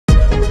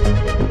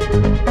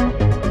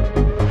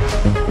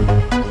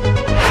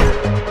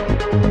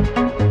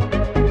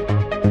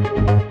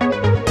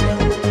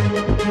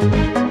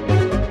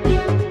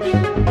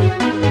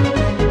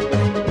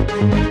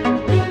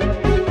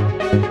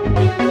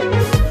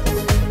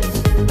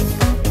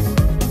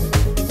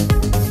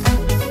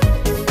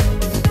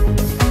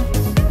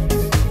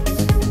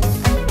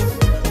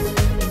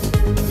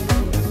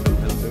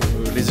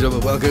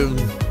welcome.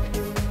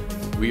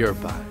 We are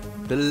back.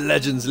 The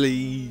Legends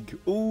League.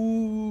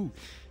 Ooh,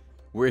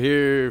 we're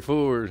here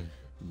for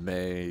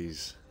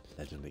May's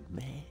Legend League.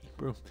 May,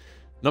 bro.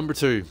 Number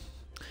 2.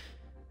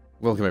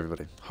 Welcome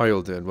everybody. How you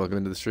all doing? Welcome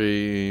into the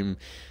stream.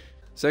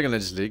 Second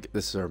Legends League.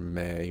 This is our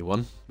May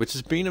one, which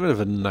has been a bit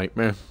of a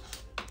nightmare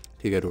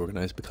to get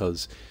organised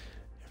because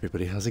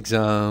everybody has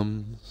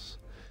exams.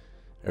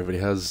 Everybody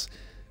has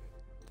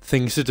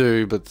things to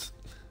do, but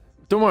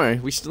don't worry,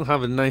 we still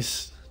have a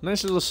nice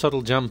little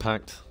subtle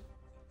jam-packed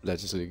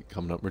Legends League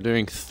coming up. We're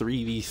doing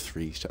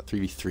 3v3s, chat,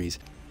 3v3s.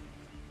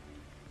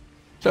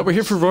 So we're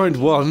here for round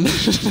 1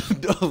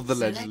 of the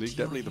Legends League.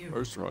 Definitely the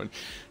first round.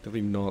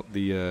 Definitely not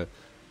the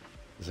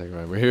second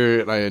round. We're here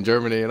in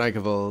Germany, in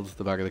Eichenwald,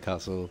 the back of the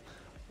castle,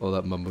 all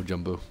that mumbo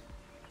jumbo.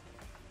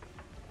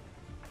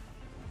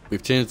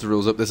 We've changed the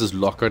rules up. This is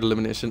lockout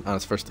elimination and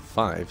it's first to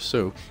 5.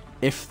 So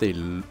if they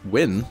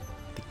win,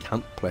 they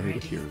can't play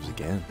the heroes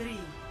again.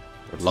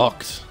 They're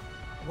locked.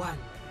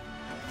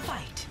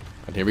 Fight.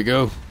 And here we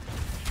go.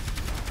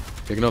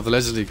 Kicking off the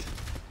Legends League.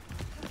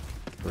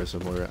 Where's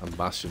Moira and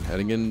Bastion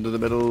heading into the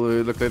middle.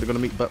 Look like they're going to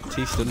meet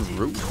Baptiste and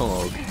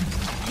Roadhog.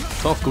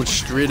 Top going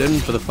straight in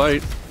for the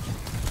fight.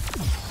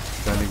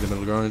 Standing the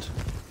middle ground.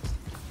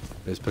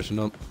 Is pushing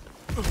up.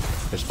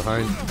 Fish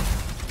behind.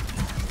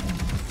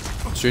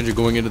 Stranger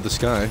going into the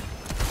sky.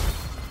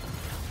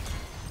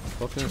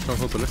 Walking in a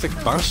stronghold, but looks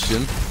like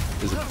Bastion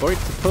is about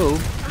to pull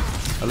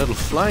a little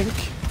flank.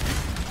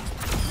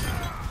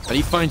 And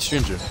he finds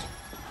Stranger.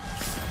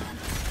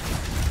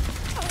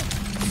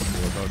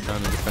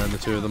 Trying to defend the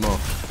two of them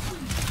off.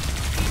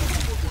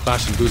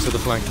 Bastion goes to the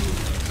flank.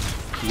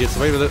 He gets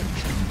away with it.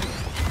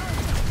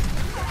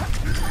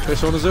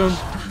 Fish on his own.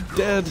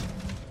 Dead.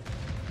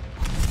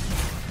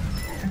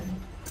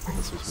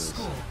 This was miss.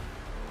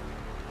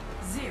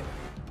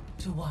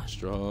 0-1.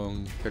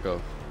 Strong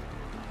kickoff.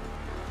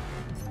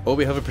 Oh,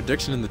 we have a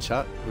prediction in the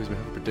chat. We have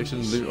a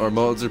prediction. Our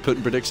mods are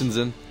putting predictions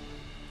in.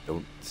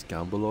 Don't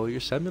gamble all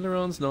your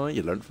Semilorons now.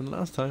 You learned from the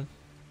last time.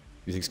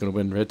 You think it's going to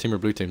win red team or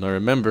blue team? Now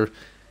remember,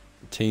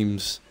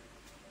 teams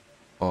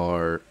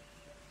are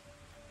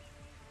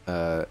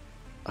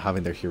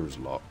having their heroes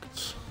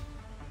locked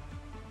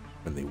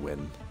when they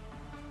win.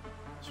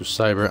 So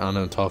Cyber,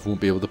 Anna and Toph won't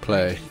be able to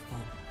play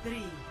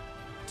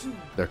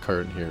their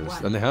current heroes.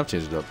 And they have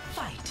changed it up.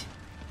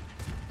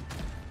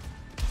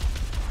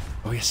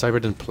 Oh yeah,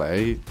 Cyber didn't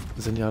play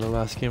Zenyatta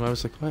last game. I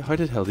was like, how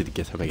the hell did he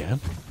get him again?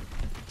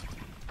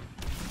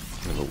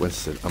 And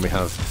Winston. And we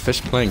have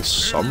Fish playing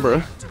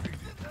Sombra.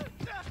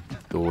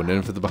 Going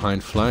in for the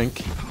behind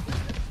flank.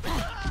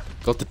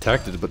 Got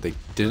detected, but they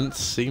didn't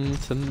seem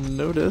to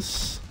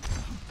notice.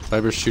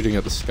 Cyber's shooting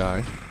at the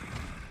sky.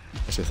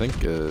 Which I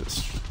think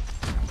is...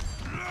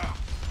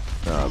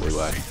 Ah, they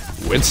lie.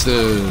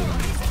 Winston!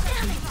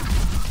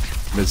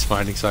 Mid's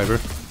finding Cyber.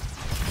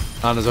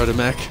 Anna's out of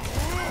mech.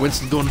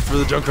 Winston going for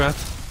the Junkrat.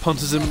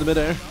 Punches him in the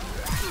midair.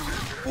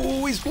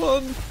 Oh, he's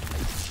won!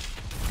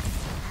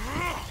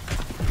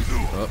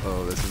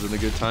 Uh-oh, this isn't a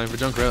good time for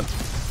Junkrat.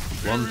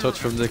 One touch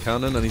from the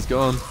cannon and he's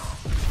gone.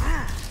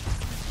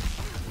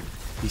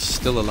 He's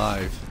still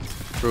alive.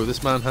 Bro,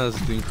 this man has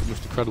the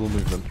most incredible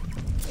movement.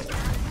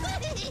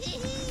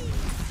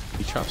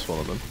 He traps one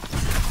of them.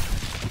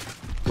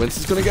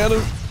 Winston's gonna get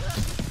him.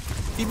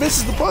 He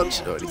misses the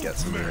punch. Oh, and he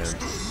gets him in the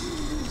end.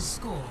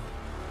 Score.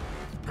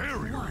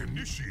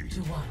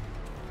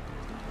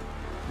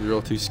 You're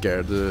all too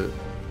scared to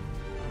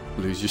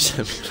lose your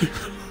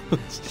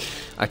Semilorons.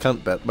 I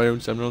can't bet my own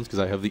Semilorons because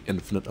I have the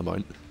infinite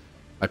amount.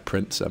 I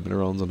print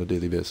Semilorons on a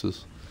daily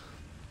basis.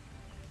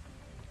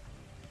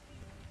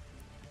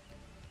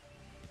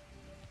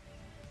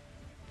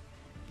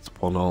 It's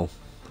 1-0.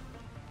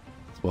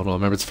 It's 1-0.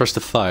 Remember, it's first to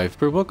 5.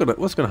 But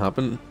what's gonna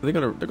happen? They're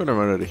gonna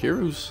run out of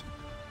heroes.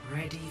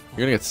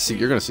 You're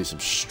gonna see some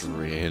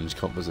strange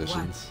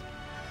compositions.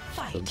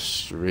 Some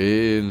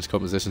strange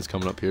compositions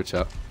coming up here,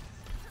 chat.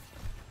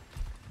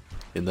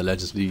 In the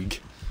Legends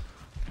League.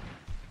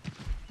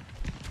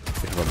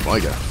 We have a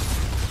Mega.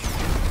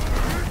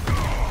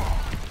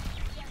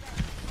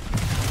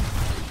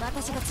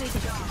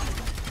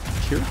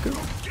 Kiriko.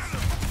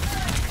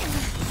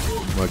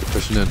 Mega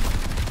pushing in.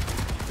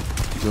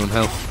 He's on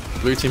health.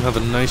 Blue team have a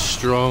nice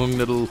strong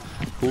little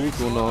hold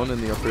going on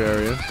in the upper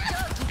area.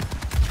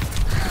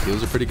 The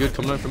heals are pretty good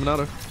coming out from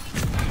Minato.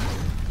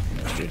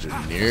 Stranger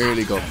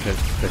nearly got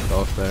picked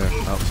off there.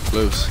 That was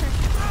close.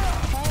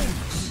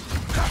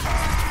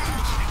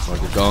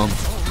 Mega gone.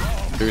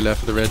 2 left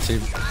for the red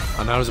team.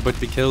 And now is about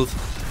to be killed.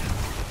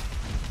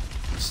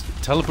 Just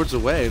teleports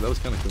away. That was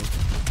kind of cool.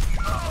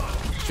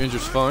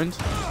 Stranger's found.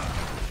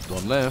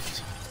 1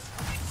 left.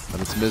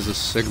 And it's Mrs.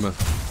 Sigma.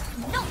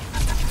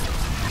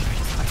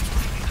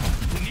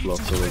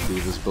 Blocks away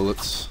Diva's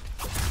bullets.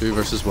 2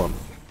 versus 1.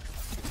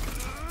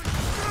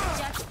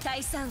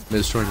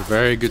 Miz showing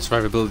very good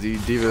survivability.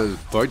 Diva is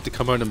about to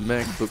come out of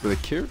mech, but with a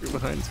character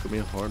behind, it's going to be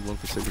a hard one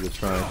for Sigma to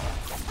try.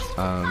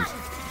 And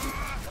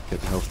get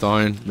the health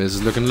down. Miz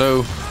is looking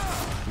low.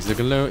 He's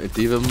looking low.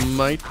 Diva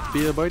might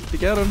be about to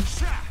get him.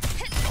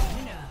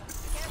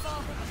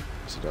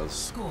 She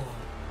does.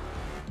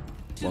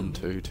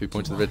 1-2. 2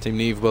 points to the red team.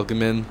 Neve,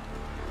 welcome in.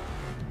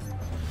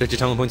 Check your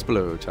talent points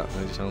below, chat.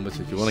 Your talent points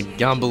if you want to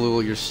gamble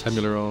all your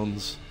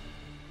Simulons.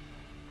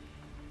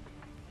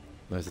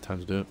 Now's the time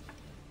to do it.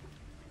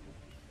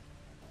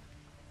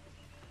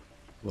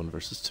 1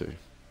 versus 2.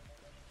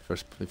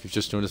 First, if you've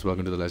just joined us,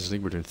 welcome to the Legends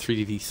League. We're doing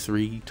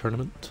 3v3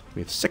 tournament.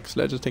 We have 6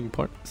 Legends taking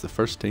part. It's the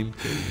first team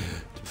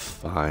to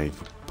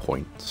 5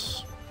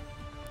 points.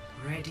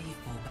 Here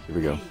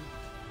we go.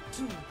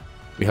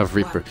 We have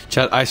Reaper.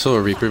 Chat, I saw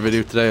a Reaper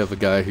video today of a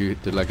guy who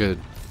did like a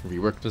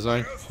rework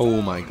design.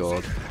 Oh my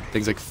god.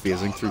 Things like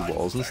phasing through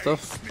walls and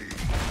stuff.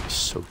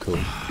 So cool.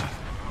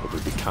 It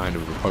would be kind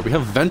of overpowered. We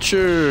have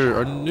Venture,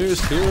 our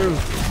newest hero.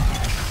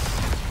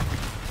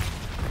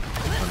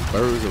 And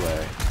burrows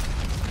away.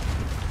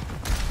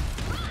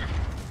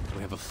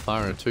 We have a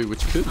Fire too,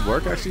 which could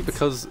work actually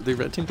because the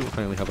red team don't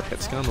finally have a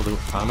hit scan, although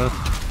Anna,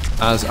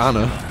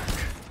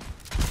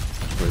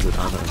 where is it?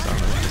 Anna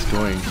is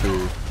going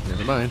to,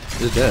 never mind,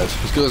 is dead.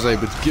 As good as I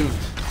would give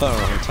Fire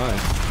her time.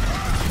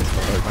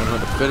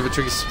 A bit of a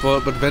tricky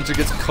spot, but Venture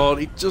gets caught.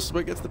 He just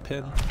about gets the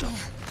pin.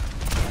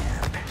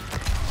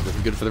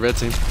 Looking good for the red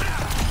team.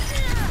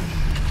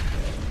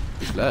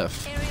 Who's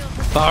left?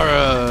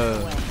 Farah!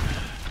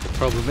 The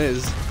problem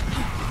is,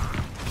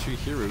 2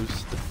 heroes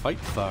to fight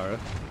Farah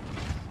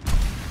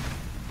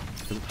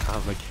doesn't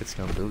have like hit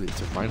scan ability.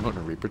 It's a Reinhardt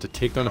and a Reaper. To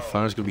take down a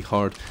Farah is going to be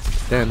hard.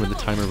 Then when the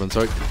timer runs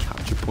out, the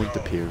capture point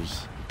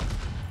appears.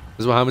 This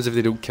is what happens if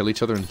they don't kill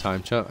each other in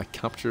time, chat. A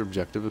capture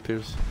objective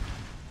appears.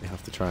 They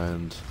have to try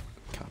and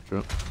capture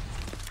it.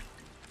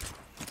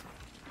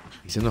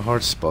 He's in a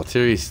hard spot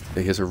here. He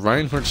has a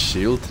Reinhardt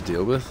shield to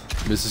deal with.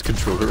 Mrs.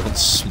 Controller on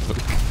smoke.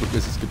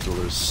 Mrs.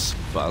 Controller is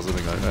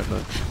spasming out right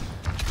now.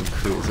 I'm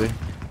crazy.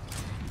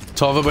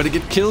 Tov about to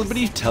get killed, but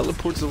he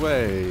teleports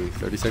away.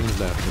 30 seconds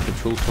left. The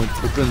control point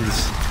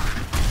opens.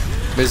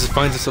 Mrs.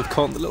 finds herself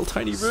caught in the little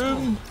tiny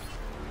room.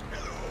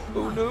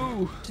 Oh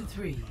no.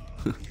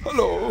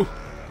 Hello.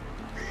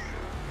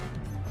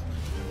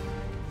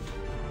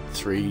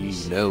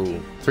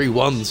 3-0.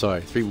 3-1,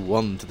 sorry.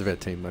 3-1 to the red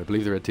team. I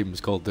believe the red team was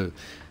called the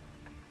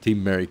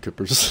Team Mary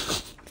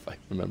Coopers, if I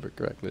remember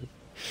correctly.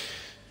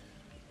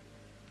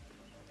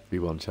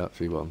 3-1, chat,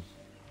 3-1.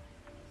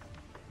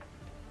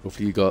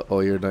 Hopefully you got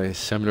all your nice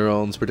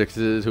Simulons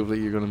predicted. Hopefully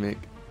you're going to make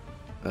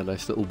a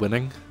nice little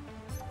winning.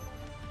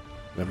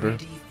 Remember,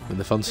 when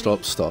the fun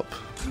stops, stop.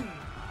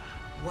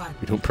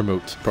 We don't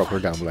promote proper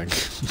gambling.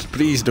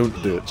 Please don't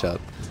do it,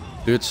 chat.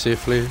 Do it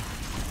safely.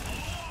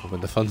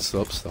 When the fun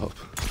stops, stop.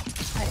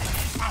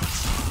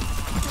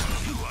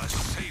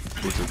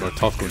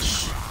 Tough going.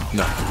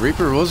 Nah,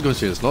 Reaper was going to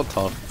say it's not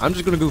tough. I'm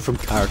just going to go from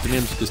character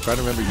names because trying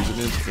to remember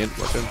usernames ain't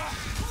working.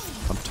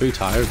 I'm too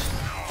tired.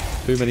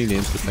 Too many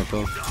names to think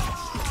of.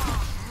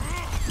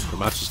 The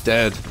match is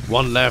dead.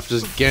 1 left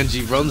as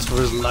Genji runs for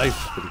his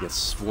life, but he gets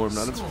swarmed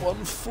and it's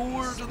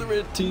 1-4 to the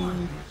red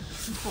team.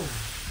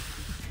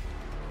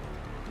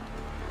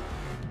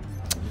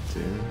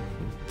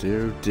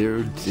 Dear,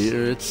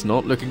 it's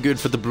not looking good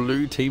for the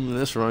blue team in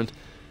this round.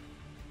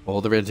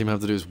 All the red team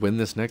have to do is win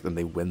this next and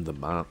they win the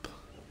map.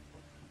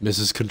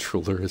 Mrs.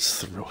 Controller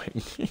is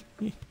throwing.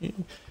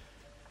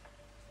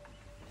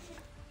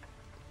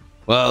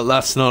 Well,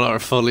 that's not our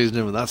fault, ladies and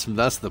gentlemen.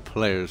 That's the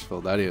player's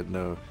fault. I didn't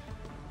know.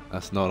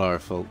 That's not our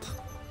fault.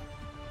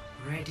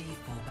 Ready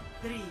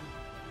for 3.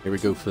 Here we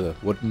go for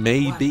what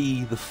may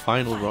be the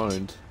final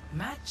round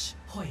Match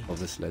point of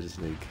this Legends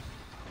League.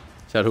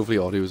 Chad, hopefully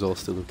audio is all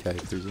still okay.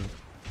 If there's a...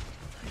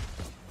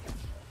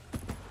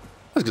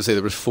 I was gonna say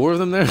there was 4 of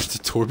them there. It's a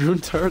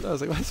Torbjorn turret. I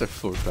was like, why is there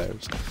 4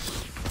 players?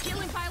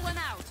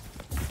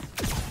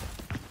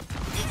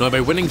 Now, by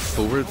winning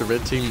forward, the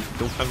red team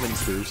don't have many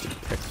heroes to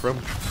pick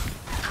from.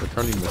 They're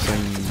currently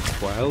missing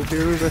 12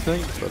 heroes, I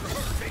think. But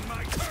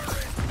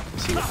we'll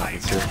see what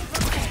happens here.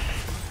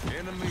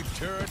 Enemy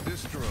turret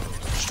destroyed.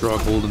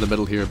 Stronghold in the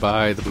middle here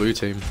by the blue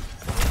team.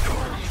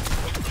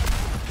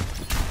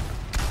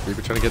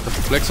 Reaper trying to get the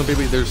flex on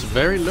people. There's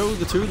very low,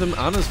 the 2 of them.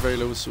 Anna's very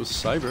low, so is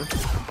Cyber.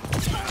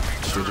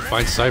 Stranger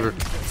finds Cyber.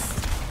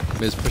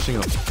 Miz pushing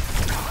up.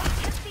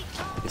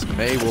 It's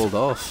May walled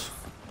off.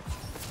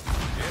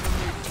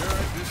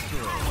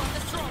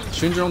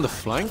 Stranger on the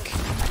flank.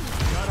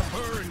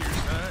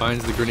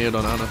 Finds the grenade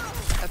on Anna.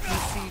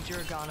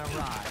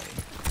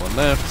 1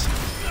 left.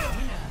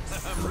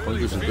 And the point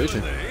goes to the blue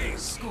team.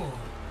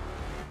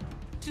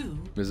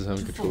 Miz is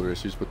having controller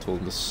issues, but told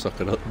him to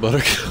suck it up,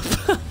 Buttercup.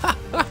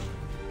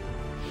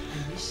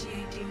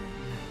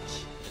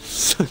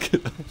 Suck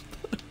it up.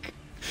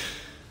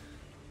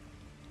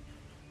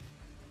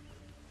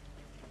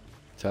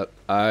 Chat,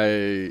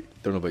 I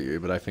don't know about you,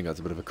 but I think that's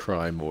a bit of a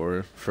cry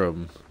more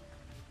from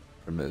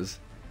Miz.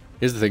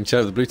 Here's the thing, chat,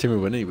 if the blue team were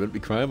winning, he wouldn't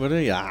be crying, would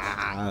he?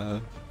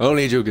 Ah,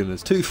 only joking,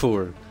 it's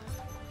 2-4.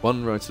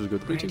 1 round to go.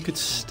 The blue team could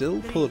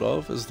still pull it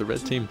off as the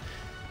red team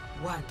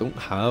don't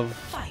have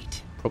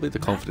probably the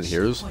confident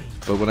heroes.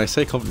 But when I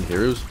say confident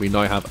heroes, we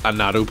now have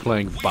Anato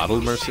playing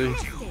Battle Mercy.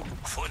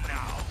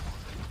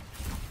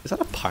 Is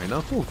that a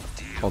pineapple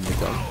on the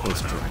gun? Oh,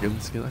 it's dragon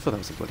skin. I thought that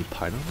was a bloody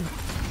pineapple.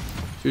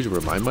 Usually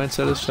where my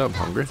mindset is, chat, I'm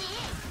hungry.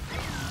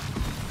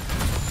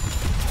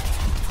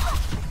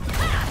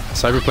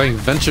 Cyber playing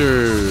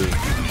Venture.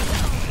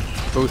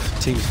 Both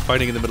teams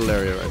fighting in the middle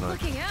area right now.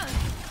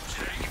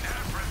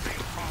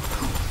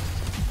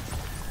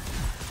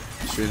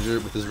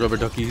 Stranger with his rubber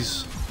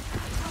duckies.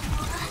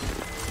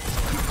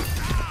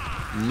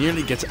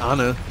 Nearly gets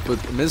Anna,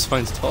 but Miz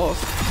finds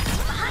Toph.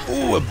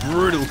 Oh, a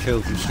brutal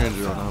kill from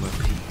Stranger on Anna.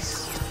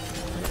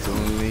 It's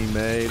only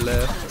May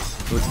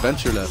left. Oh, it's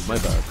Venture left, my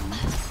bad.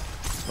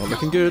 Not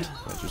looking good.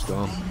 Venture's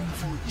gone.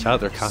 Chat,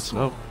 they're catching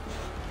up.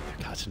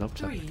 They're catching up,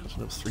 chat. They're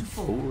catching up.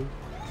 3-4.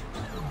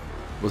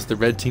 Was the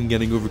red team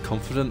getting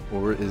overconfident,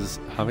 or is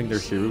having their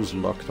heroes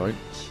locked out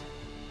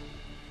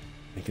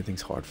making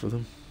things hard for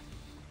them?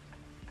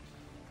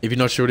 If you're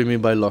not sure what I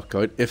mean by locked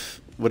out, if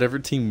whatever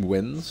team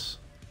wins,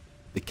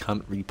 they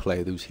can't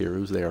replay those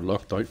heroes. They are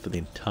locked out for the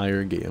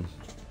entire game.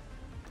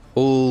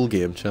 Whole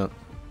game, chat.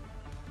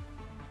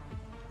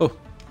 Oh,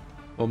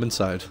 I'm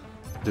inside.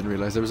 Didn't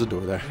realize there was a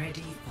door there. I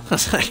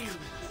was like,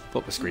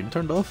 thought my screen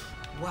turned off.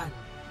 One.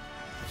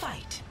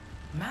 Fight.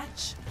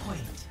 Match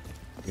point.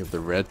 We have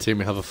the red team.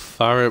 We have a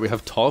Farah. We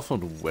have Toph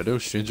on Widow.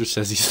 Stranger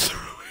says he's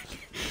throwing.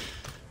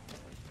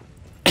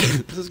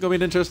 This is gonna be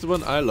an interesting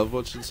one. I love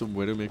watching some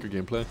Widowmaker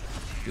gameplay.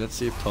 Let's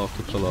see if Toph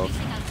can pull off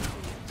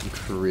some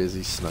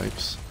crazy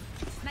snipes.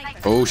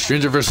 Oh,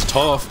 Stranger versus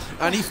Toph,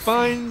 and he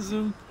finds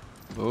him.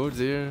 Oh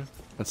dear.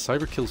 And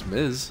Cyber kills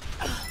Miz.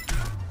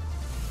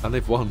 And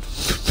they've won.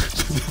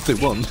 They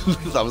won.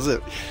 That was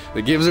it.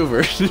 The game's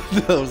over.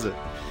 That was it.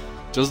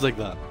 Just like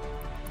that.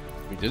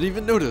 We didn't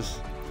even notice.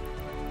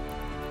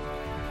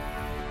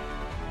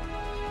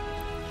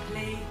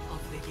 Play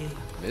of the game.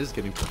 Miz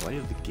getting play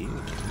of the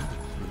game.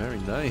 Very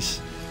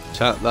nice.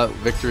 Chat, that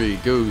victory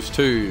goes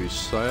to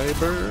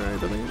Cyber, I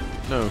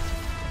believe. No.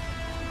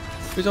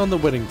 Who's on the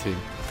winning team?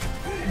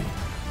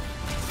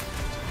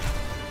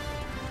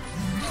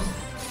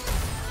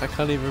 I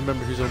can't even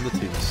remember who's on the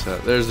team. So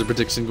there's the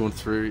prediction going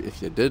through.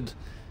 If you did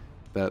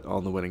bet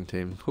on the winning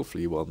team,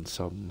 hopefully you won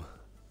some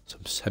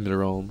similar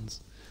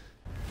rounds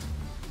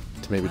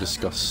to maybe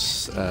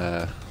discuss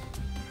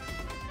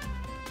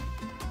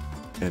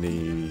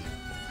any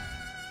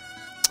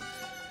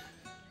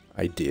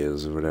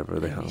ideas or whatever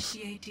they have.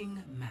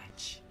 Initiating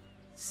match.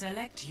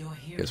 Select your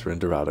hero. Guess we're in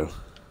Dorado.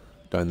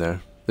 Down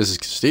there. This is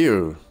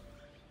Castillo.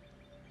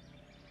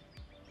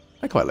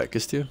 I quite like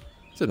Castillo.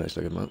 It's a nice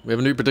looking man. We have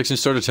a new prediction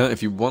starter chat.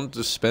 If you want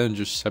to spend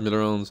your similar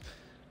rounds,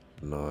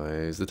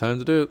 now's the time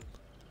to do it.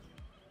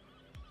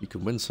 You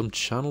can win some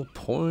channel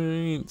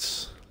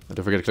points. And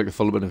don't forget to click the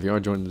follow button if you are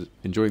enjoying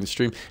the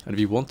stream. And if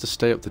you want to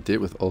stay up to date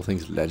with all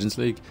things Legends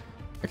League,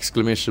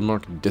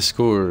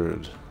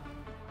 !Discord.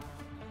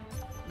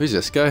 Who's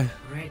this guy?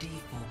 Ready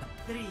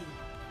for 3,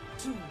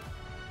 2,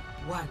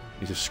 1.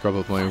 Need to scrub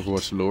up my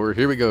Overwatch lore.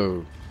 Here we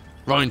go.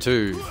 Round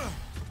 2.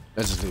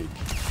 Legends League.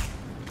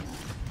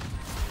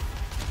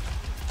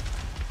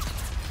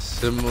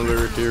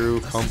 Similar hero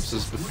comps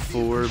as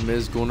before.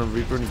 Miz going on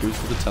Reaper and goes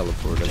for the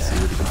teleport. Let's see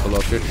what he can pull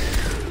off here.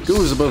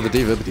 Goes above the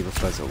Diva, but Diva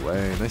flies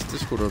away. Nice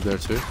Discord orb there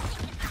too.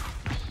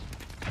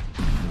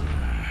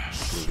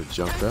 A bit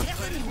junk there.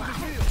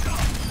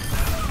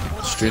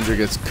 Stranger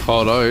gets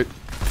caught out.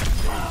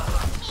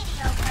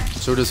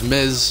 So does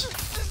Miz.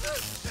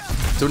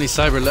 It's only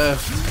Cyber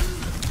left.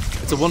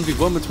 It's a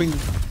 1v1 between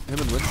him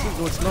and Winston.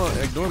 No, it's not.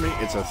 Ignore me.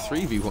 It's a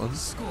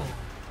 3v1.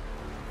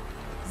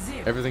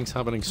 Everything's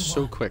happening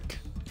so quick.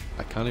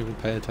 I can't even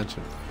pay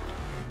attention.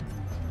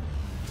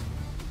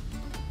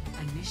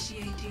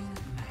 Initiating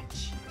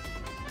match.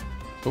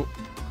 Oh.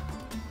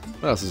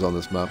 What else is on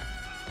this map?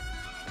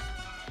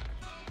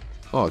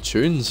 Oh,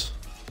 tunes.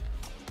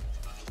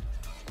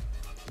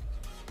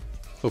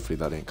 Hopefully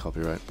that ain't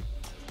copyright.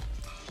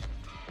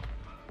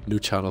 New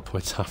channel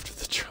points after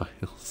the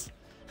trials.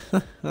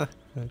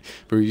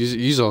 Bro,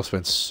 you all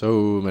spent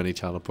so many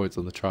channel points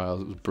on the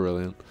trials. It was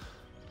brilliant.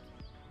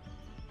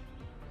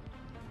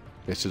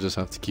 Guess you'll just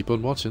have to keep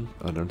on watching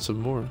and earn some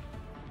more.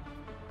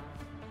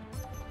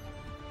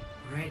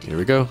 Ready. Here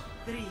we go.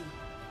 3,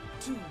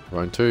 2.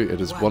 Round 2.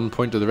 It is 1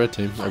 point to the red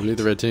team. I believe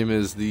the red team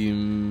is the...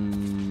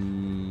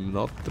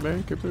 not the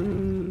Mary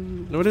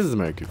Coopers. No, it is the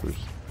Mary Coopers.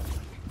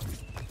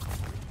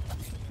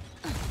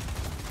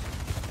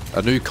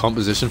 A new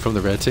composition from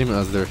the red team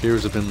as their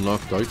heroes have been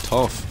locked out.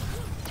 Toph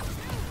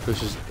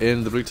pushes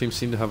in. The blue team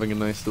seem to having a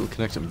nice little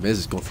connection. Miz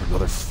is going for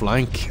another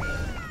flank.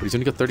 But he's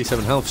only got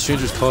 37 health.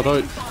 Stranger's caught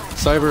out.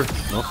 Cyber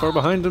not far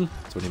behind him.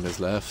 It's only Miz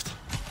left.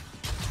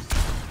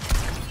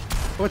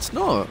 Oh, it's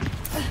not.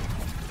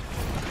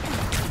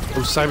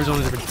 Oh, Cyber's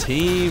on a different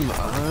team.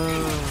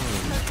 Ah.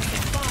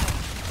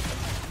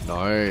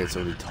 No, it's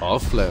only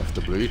Toph left.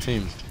 The blue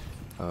team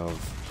have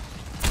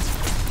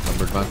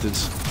number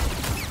advantage.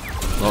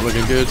 Not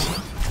looking good.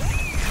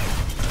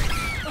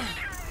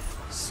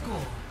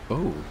 Score.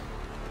 Oh.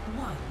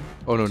 1.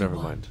 Oh no, never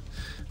mind.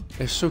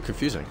 It's so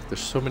confusing.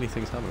 There's so many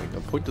things happening. A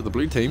point to the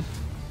blue team.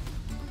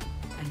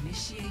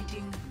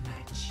 Initiating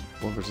match.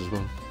 1 versus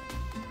 1.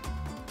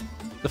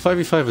 The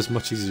 5v5 is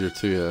much easier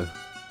to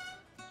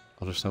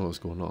understand what's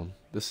going on.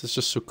 This is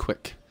just so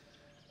quick.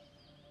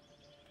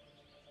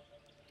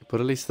 But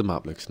at least the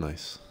map looks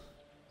nice.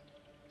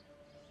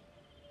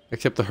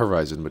 Except the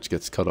horizon, which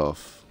gets cut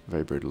off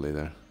very brutally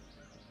there.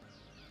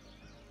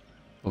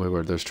 Oh my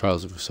word, there's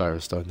Trials of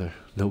Osiris down there.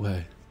 No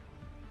way.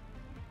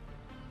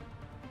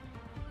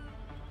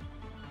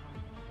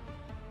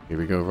 Here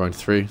we go, round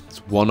 3.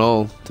 It's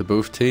 1-all to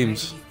both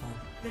teams.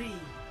 Ready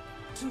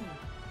for 3, 2,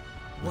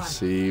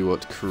 Let's 1. see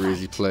what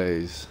crazy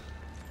plays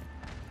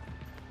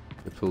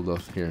they pulled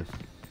off here.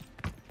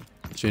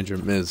 Ginger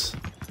Miz.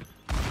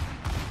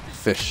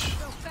 Fish.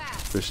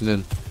 Fishing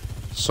in.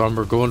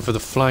 Somber going for the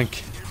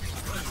flank.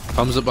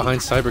 Comes up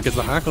behind Cyber, gets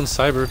the hack on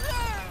Cyber.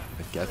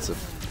 It gets him.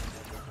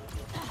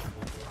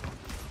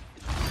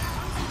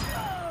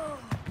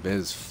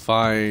 Miz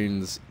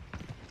finds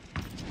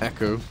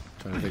Echo.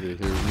 Trying to think of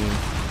his name.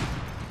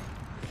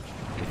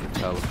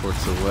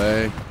 Teleports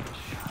away.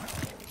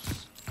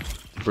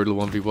 Brutal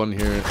 1v1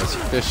 here as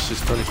Fish is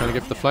trying to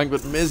get the flank,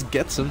 but Miz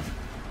gets him.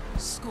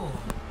 Score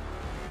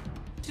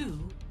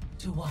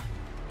 2-1.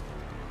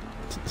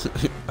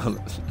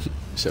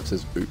 Chef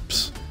says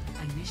oops.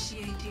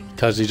 Initiating.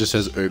 Kazi just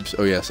says oops.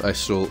 Oh yes, I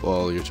stole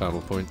all your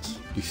channel points,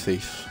 you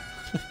thief.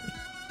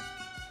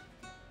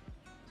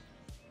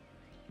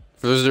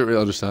 For those who don't really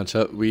understand,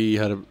 chat, we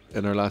had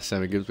in our last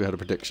semi-games we had a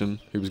prediction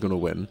who was going to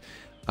win,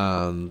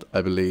 and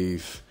I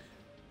believe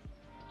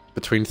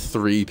between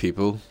 3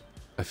 people,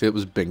 I feel it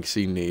was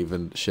Binksy, Neve,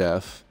 and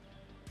Chef,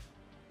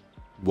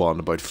 won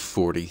about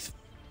 40,000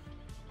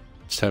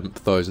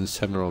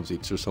 7-rounds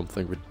each or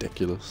something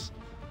ridiculous.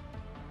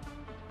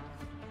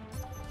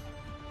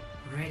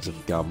 Ready. It's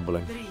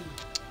gambling. 3,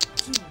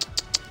 2,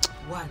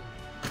 1.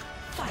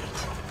 Fight.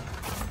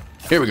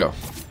 Here we go.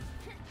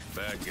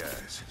 Bad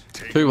guys.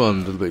 Take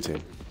 2-1 to the blue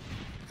team.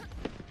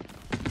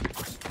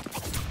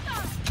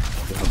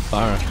 They have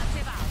fire.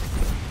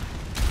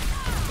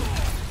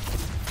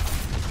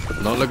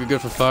 Not looking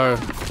good for fire.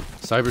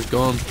 Cyber's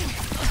gone.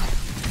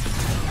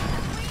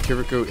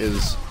 Kiriko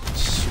is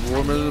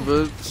swarming a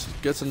bit.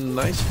 Gets a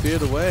nice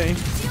fade away.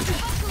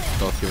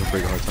 Goth giving a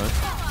pretty hard time.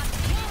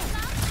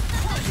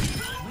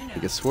 He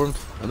gets swarmed,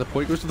 and the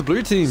point goes to the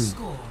blue team.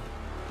 Score.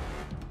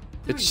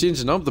 It's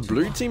changing up. The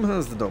blue team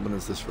has the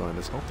dominance this round.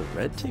 It's not the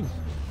red team.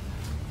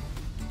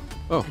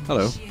 Oh,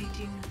 hello.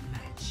 Initiating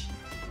match.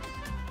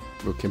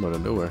 What came out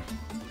of nowhere.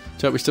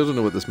 Chat, we still don't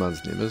know what this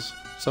man's name is.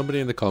 Somebody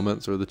in the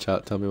comments or the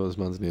chat tell me what this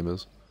man's name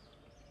is.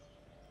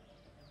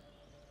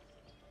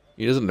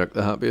 He doesn't look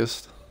the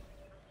happiest.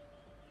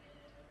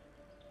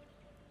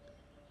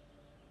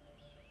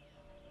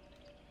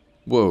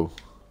 Whoa.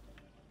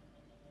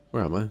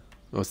 Where am I?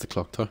 Oh, it's the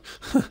clock tower.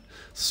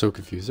 So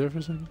confused there for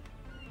a second.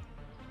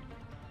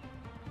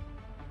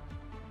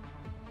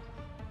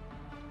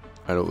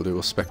 I don't know what we'll do.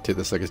 We'll spectate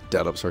this like it's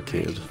Dead Up's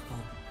Arcade.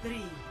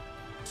 Ready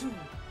for 3, 2,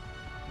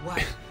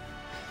 1.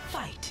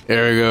 Fight.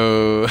 There we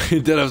go.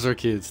 Dead Up's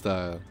Arcade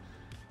style.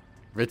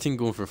 Red team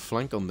going for a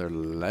flank on their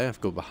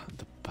left. Go behind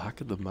the back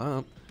of the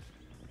map.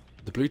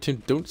 The blue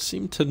team don't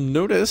seem to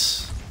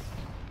notice.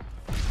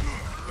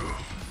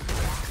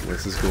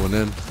 This is going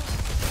in.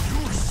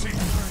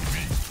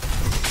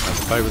 That's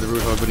a fight with the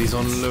Roadhog, but he's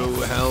on low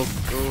health.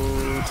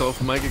 Oh, it's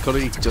off Micah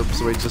Cuddy. He jumps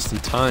away just in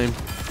time.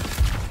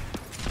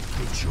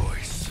 good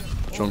choice.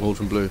 Stronghold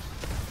from blue.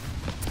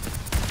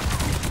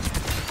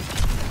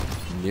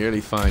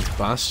 Nearly finds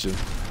Bastion.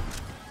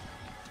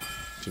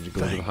 Should you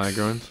go to the high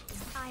ground?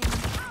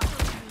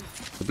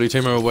 The blue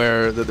team are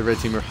aware that the red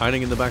team are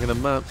hiding in the back of the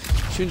map.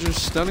 Ginger's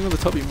standing on the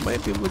top. He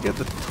might be able to get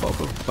the top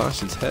of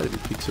Bastion's head if he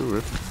peeks over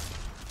it.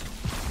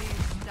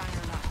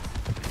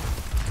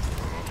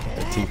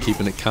 The team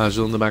keeping it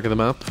casual in the back of the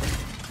map.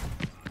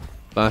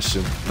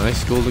 Bastion,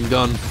 nice golden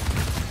gun.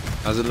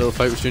 Has a little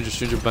fight with Stranger.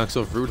 Stranger backs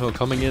off. Roadhog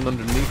coming in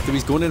underneath.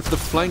 He's going in for the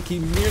flank. He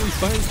nearly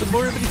finds the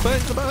Moira, but he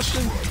finds the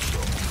Bastion.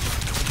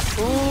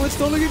 Oh, it's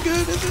not looking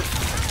good, is it?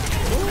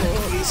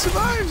 Oh, he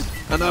survives.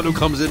 And Ado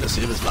comes in to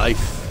save his life.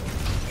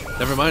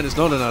 Never mind, it's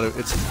not an Ado,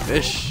 it's a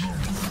fish.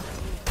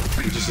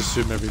 We just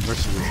assume every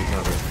mercy was an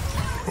Ado.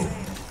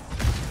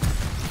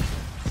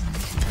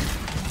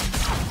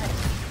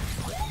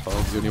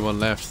 Fog's the only one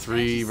left.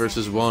 3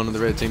 versus 1 on the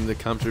red team. The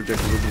counter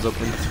objective opens up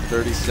in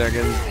 30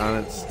 seconds,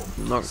 and it's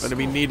not going to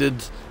be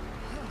needed. 3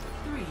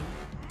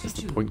 As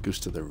the to 2. point goes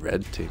to the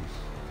red team.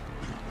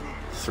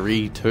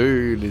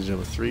 3-2, ladies and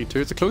gentlemen. 3-2.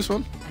 It's a close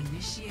one.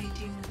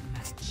 Initiating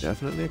match.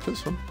 Definitely a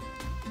close one.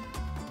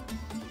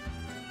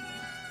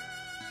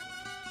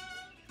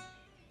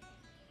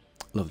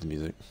 Love the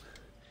music.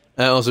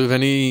 Also, if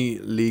any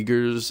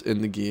leaguers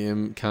in the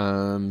game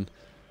can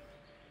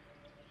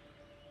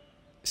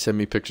send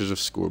me pictures of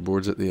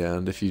scoreboards at the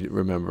end, if you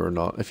remember or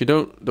not. If you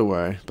don't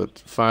worry, but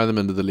fire them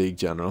into the league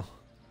general.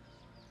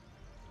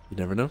 You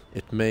never know.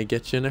 It may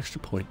get you an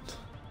extra point.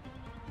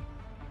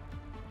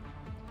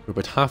 We're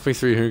about halfway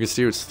through here. You can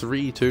see it's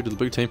 3-2 to the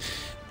blue team.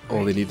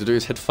 All they need to do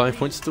is hit 5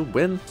 points to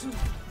win. 2,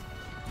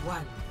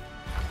 1.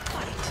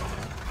 Fight.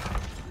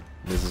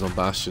 This is on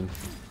Bastion.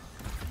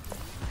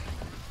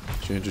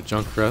 Change your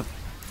Junkrat.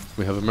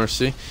 We have a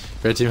Mercy.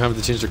 Red team having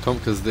to change their comp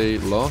because they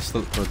lost,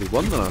 or they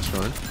won the last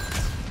round.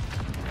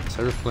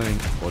 So we're playing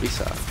Body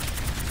Sap.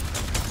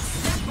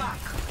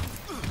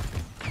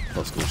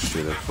 Let's go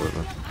straight up for it,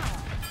 man.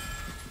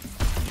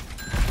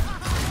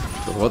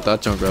 But what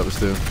that Junkrat was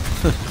doing.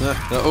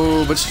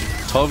 Oh, but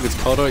Tom gets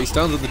caught out. He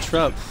stands in the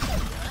trap.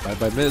 Bye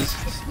bye, Miz.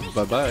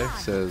 Bye bye,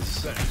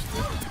 says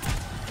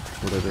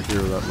whatever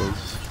hero that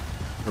was.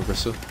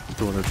 Orisa,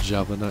 throwing her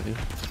javelin at you.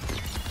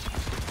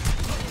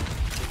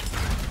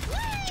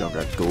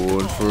 Junkrat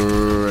going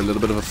for a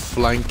little bit of a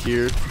flank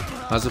here.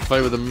 Has a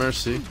fight with a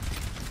Mercy.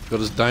 Got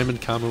his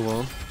diamond camo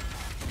on.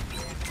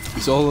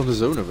 He's all on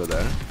his own over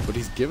there, but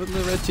he's giving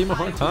the red team a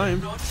hard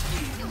time.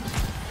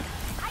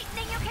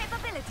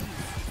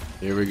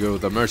 Here we go,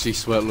 the Mercy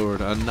Sweat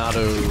Lord, and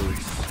Nato,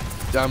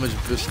 damage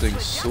boosting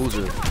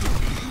soldier.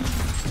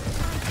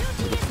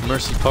 With a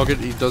Mercy pocket,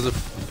 he does a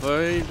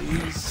fight,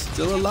 he's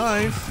still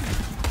alive.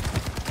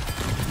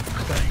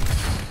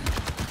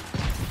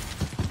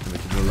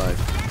 Make him alive.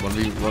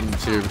 1v1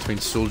 here between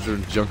Soldier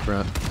and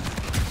Junkrat.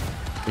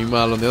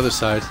 Meanwhile, on the other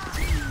side,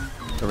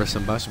 Orisa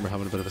and Bastion were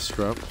having a bit of a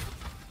scrap.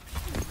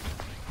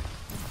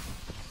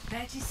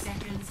 30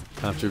 seconds.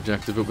 Capture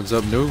objective opens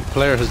up. No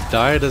player has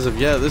died as of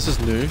yet. This is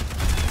new.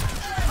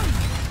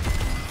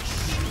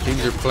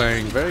 Teams are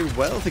playing very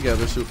well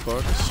together so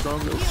far.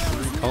 Strong little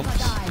 3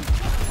 comps.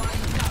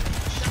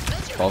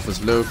 Off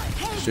is low.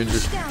 Stranger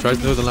tries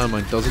to throw the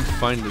landmine, doesn't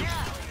find it.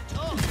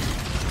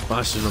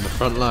 Bastion on the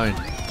front line.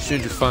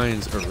 Stranger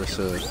finds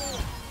Orisa.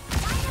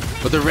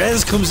 But the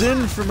res comes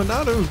in from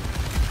Minato.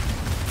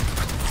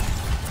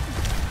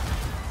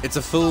 It's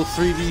a full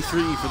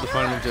 3v3 for the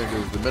final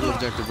objective. The middle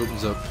objective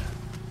opens up.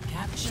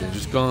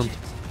 Stranger's gone.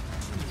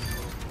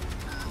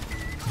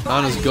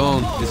 Anna's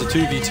gone. It's a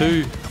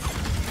 2v2.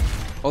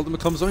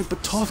 Ultimate comes out,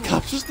 but Toph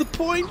captures the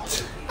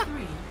point.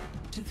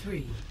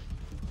 3-3.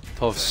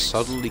 Toph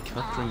suddenly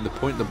capturing the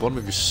point at the bottom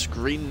of your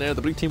screen there.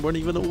 The blue team weren't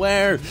even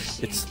aware.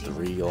 It's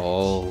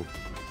 3-all.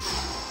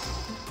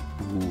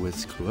 Ooh,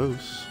 it's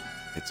close.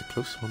 It's a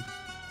close one.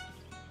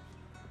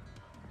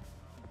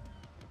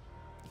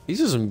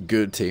 These are some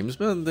good teams,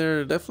 man.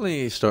 They're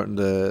definitely starting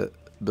to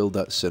build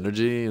that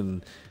synergy,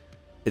 and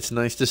it's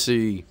nice to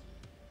see.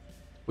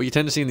 What you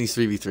tend to see in these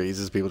 3v3s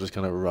is people just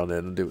kind of run in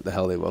and do what the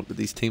hell they want, but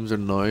these teams are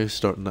now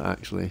starting to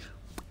actually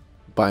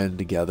bind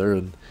together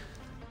and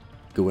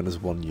go in as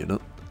one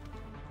unit.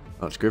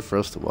 That's great for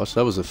us to watch.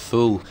 That was a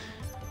full,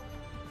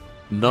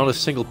 not a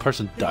single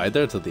person died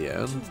there till the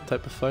end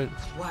type of fight.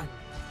 One.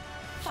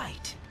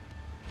 Fight.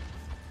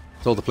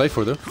 It's all to play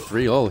for though.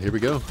 3-all. Here we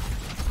go.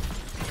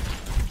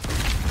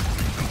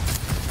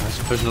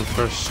 Pushing up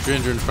first.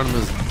 Stranger in front of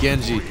him is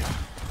Genji.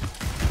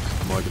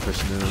 Morgan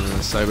pushing in.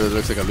 Cyber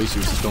looks like a Lucy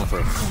was just going for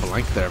a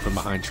flank there from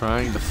behind,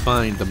 trying to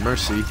find the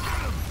Mercy.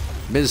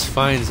 Miz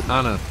finds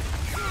Anna.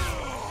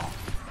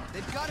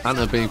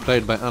 Anna being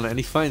played by Anna, and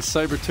he finds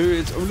Cyber too.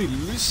 It's only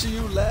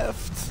Lucio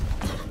left.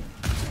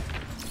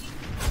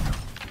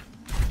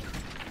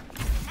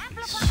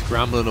 He's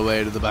scrambling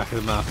away to the back of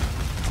the map.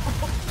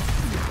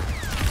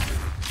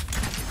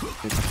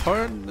 It's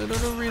hard. I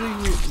don't really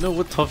know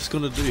what Toph's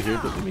going to do here,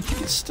 but I mean, he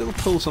can still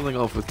pull something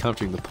off with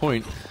capturing the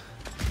point.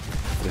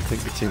 But I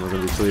think the team are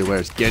going to be fully aware.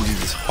 It's Genji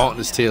just hot in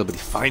his tail, but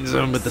he finds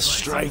him with the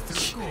strike.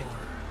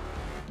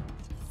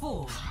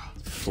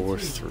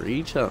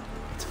 4-3, chat.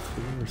 It's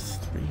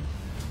 4-3.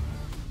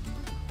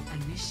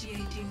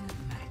 Initiating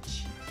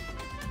match.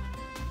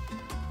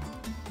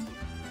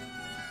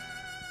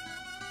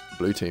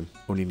 Blue team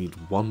only need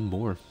one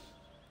more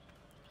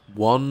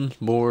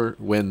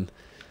win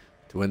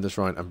to win this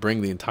round and bring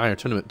the entire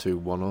tournament to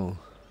 1-all.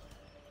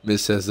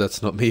 Miz says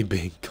that's not me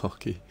being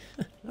cocky.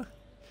 Look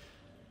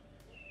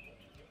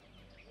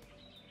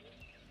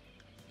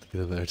at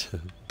him there to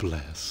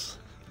bless.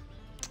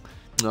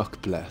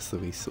 Knock bless the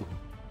wee soul.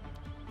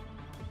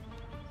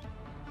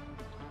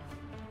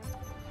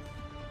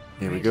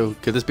 Here we go.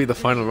 Could this be the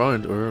final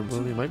round, or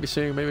well, you might be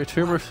seeing maybe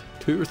two or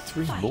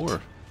three more.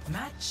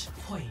 Match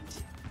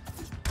point.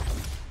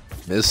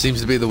 Miz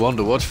seems to be the one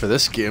to watch for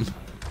this game.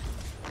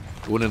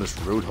 Going in as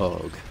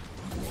Roadhog.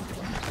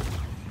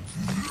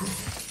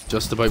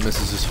 Just about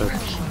misses his hook.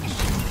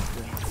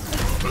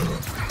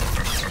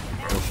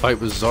 We'll fight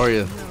with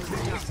Zarya.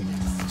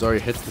 Zarya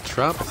hits the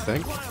trap, I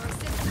think.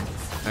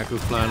 Echo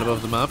flying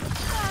above the map.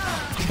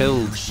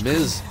 Killed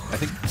Miz. I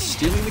think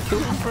stealing the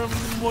kill from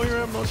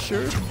Moira, I'm not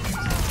sure.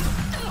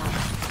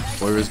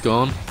 Moira's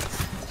gone.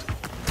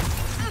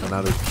 And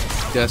now they're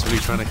desperately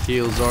trying to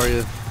heal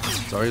Zarya.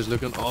 Zarya's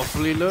looking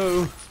awfully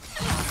low.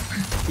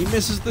 He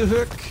misses the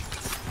hook.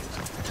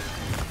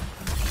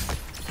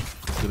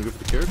 Gonna go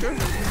for the character?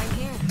 Gonna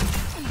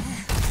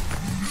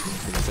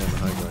stay on the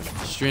high ground.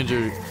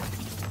 Stranger,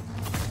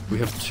 we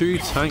have 2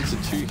 tanks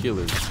and 2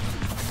 healers.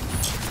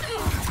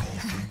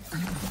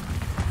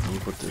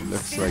 What it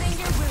looks like.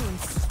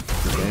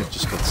 They've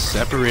just got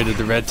separated,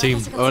 the red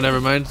team. Oh, never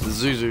mind. The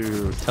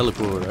Zuzu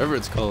teleport, whatever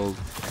it's called.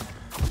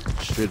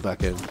 Straight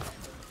back in.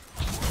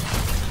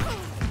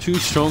 2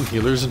 strong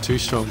healers and 2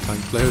 strong tank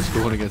players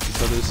going against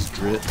each other. This is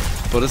great.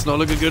 But it's not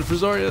looking good for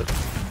Zarya.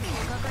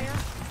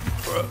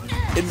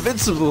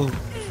 Invincible!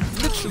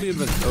 Literally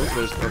invincible. Oh,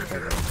 there's okay.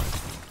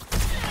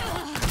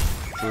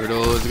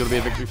 Brutal. Is it going to be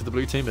a victory for the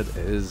blue team? It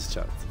is,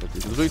 chat.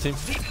 Victory for the blue team.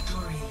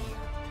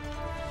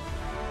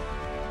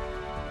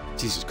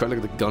 Jesus Christ,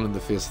 look at the gun in the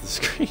face of the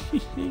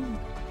screen.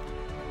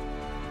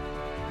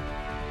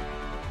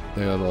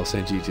 They are all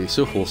saying GG.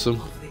 So wholesome.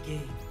 Of the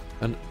game.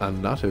 And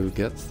Anato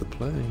gets the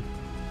play.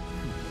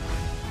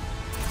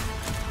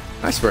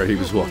 I swear he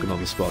was walking on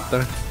the spot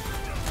there.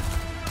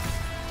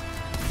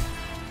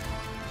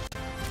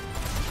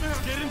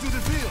 Get into the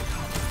field.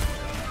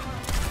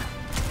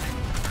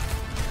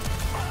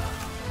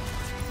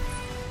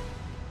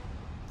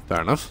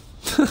 Fair enough.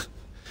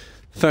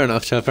 Fair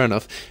enough, chat, fair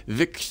enough.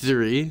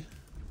 Victory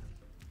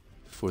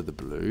for the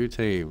blue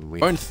team. We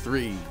round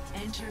 3.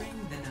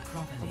 Entering the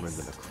And we're in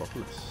the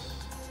necropolis.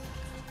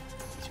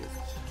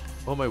 necropolis.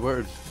 Oh my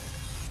word.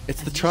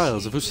 It's the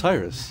trials of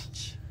Osiris.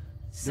 Match.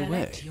 No way.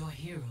 Select your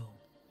hero.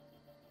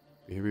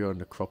 Here we are in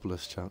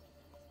necropolis, chat.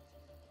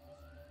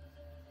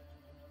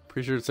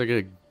 Pretty sure it's like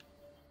a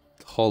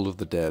Hall of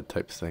the Dead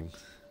type thing.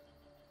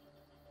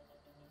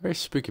 Very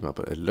spooky map,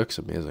 but it looks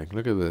amazing.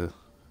 Look at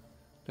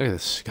the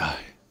sky.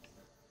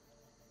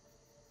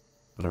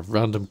 And a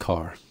random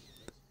car.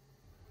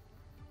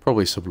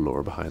 Probably some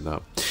lore behind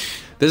that.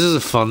 This is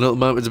a fun little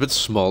map. It's a bit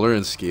smaller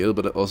in scale,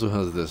 but it also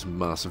has this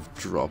massive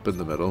drop in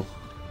the middle.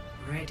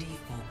 Ready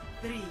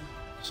for 3.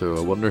 So I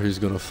wonder who's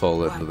going to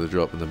fall into the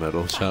drop in the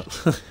middle, chat.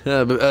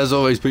 Yeah, but as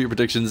always, put your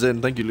predictions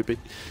in. Thank you, Loopy.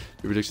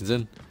 Your predictions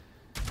in.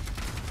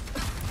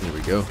 Here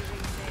we go.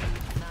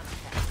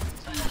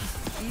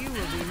 You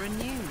will be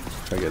renewed.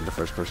 Try getting the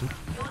first person.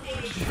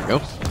 There we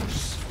go.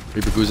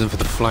 Reaper goes in for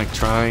the flank,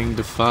 trying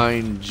to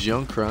find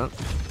Junkrat.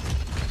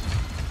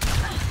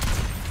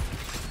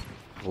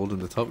 Holding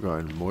the top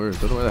ground. Moira.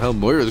 Don't know where the hell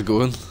Moira's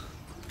going.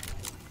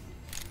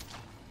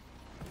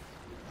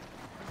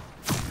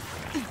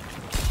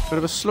 Bit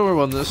of a slower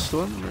one, this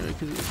one.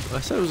 I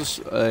said it was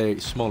a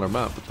smaller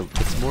map, but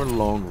it's more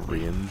long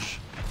range.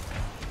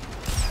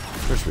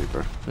 There's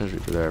Reaper. There's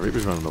Reaper there.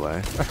 Reaper's running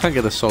away. I can't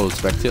get a solid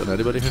spectate on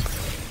anybody here.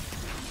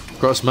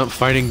 Cross map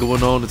fighting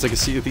going on. It's like a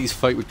Sea of Thieves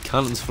fight with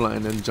cannons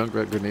flying in.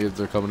 Junkrat grenades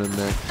are coming in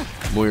there.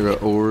 Moira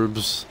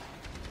orbs.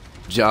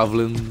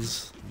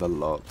 Javelins. The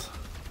lot.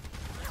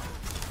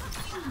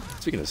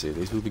 Speaking of Sea of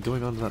Thieves, we'll be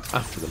going on to that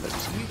after the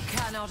legends. You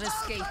cannot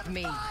escape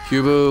me.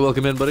 Cubo,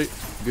 welcome in, buddy.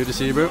 Good to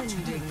see you, bro.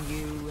 Ending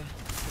you.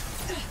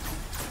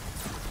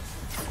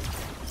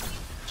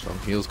 Strong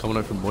heals coming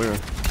out from Moira.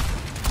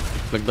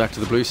 Flick back to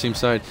the blue team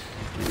side.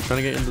 We're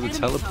trying to get into the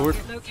teleport.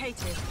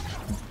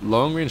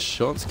 Long range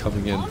shots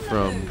coming in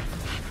from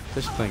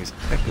Fish playing his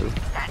Echo.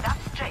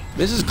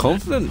 This is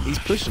confident. He's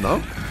pushing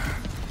up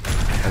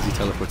as he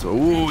teleports.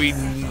 Oh, he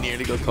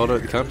nearly got caught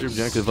out. The capture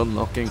objective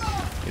unlocking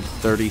in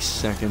 30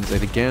 seconds.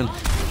 And again,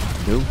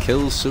 no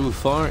kills so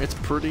far. It's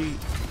pretty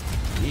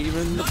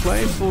even to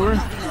play for.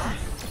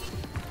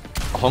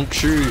 Honk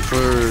shoe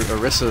for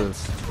Orisa.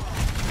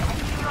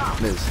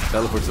 Miz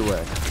teleports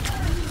away.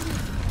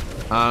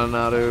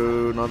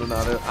 Anato, not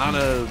Anato.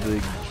 Anna,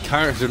 the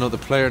character, not the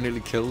player,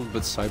 nearly killed,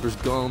 but Cyber's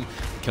gone.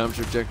 The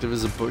capture objective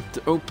is about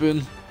to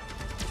open.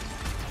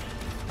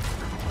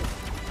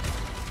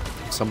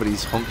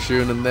 Somebody's honk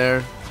shoeing in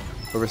there.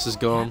 Orisa's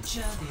gone.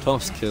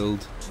 Toff's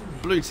killed.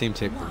 Blue team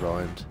take the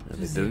round, and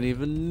they didn't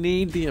even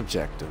need the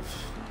objective.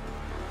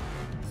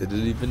 They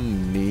didn't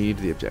even need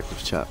the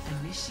objective, chat.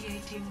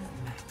 Initiating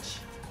match.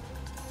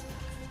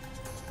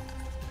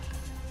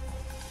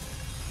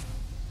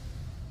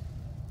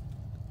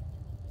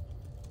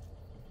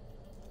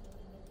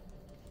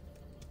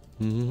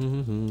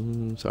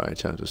 Sorry,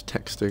 chat was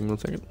texting 1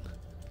 second.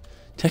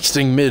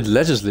 Texting mid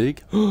Legends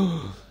League.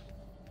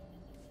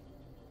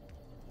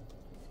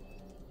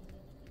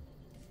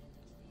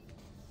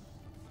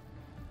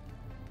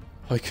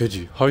 How could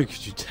you? How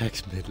could you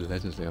text mid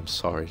Legends League? I'm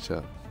sorry,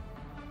 chat.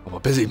 I'm a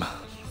busy man.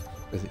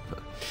 Busy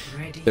man.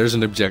 Ready. There's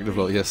an objective.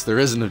 Well, yes, there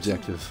is an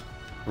objective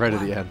right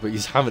at the end, but you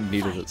haven't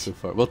needed it so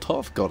far. Well,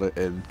 Toph got it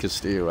in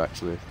Castillo,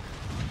 actually.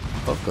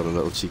 Toph got a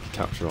little cheeky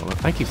capture on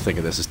it. I keep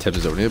thinking this is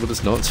Tim's Zonia, but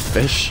it's not. It's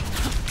Fish.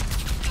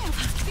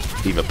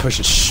 Diva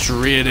pushing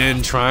straight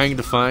in, trying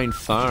to find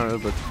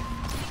Farah, but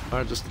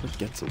Farah just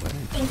gets away.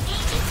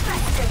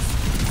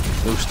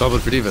 No stopping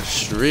for Diva.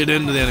 Straight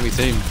into the enemy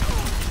team.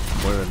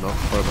 Moira not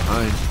far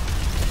behind.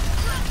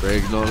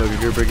 Briggs not looking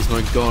good. Briggs is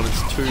now gone.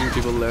 It's 2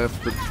 people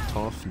left, but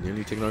Toph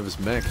nearly taken out of his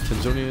mech.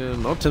 Tim's Zonia,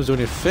 not Tim's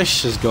Zonia,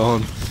 Fish is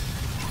gone.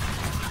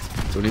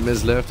 It's only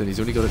Miz left, and he's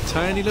only got a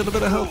tiny little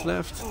bit of health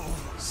left.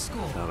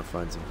 Score Now it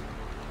finds him.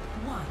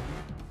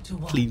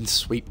 1-1. Clean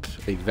sweep.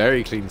 A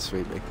very clean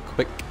sweep. A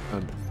quick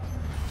and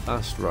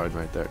fast round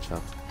right there,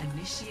 chap.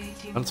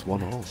 Initiating And it's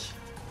 1-1. match.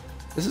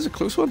 This is a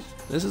close one.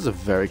 This is a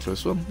very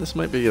close one. This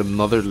might be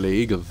another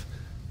league of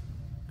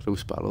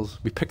close battles.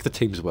 We picked the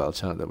teams well,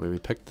 chat, that way. We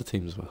picked the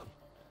teams well.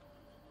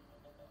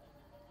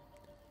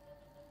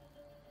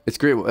 It's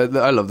great.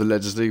 I love the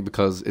Legends League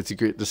because it's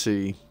great to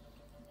see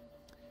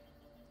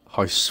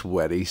how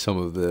sweaty some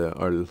of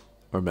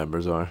our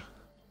members are.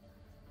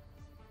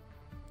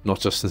 Not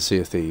just in Sea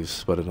of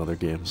Thieves, but in other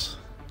games.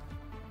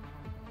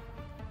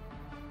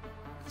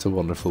 It's a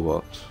wonderful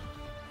watch.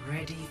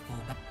 Ready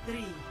for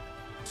 3,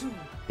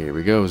 Here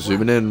we go,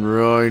 zooming in,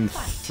 round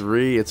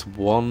 3, it's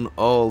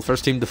 1-all.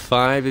 First team to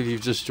 5, if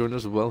you've just joined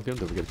us, welcome.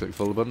 Don't forget to click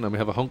follow button, and we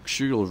have a hunk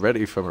shoe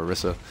already from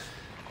Orisa.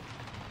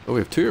 Oh, we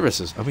have 2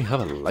 Orisas, and we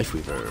have a Life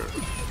Weaver.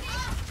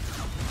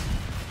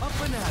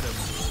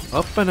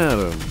 Up and at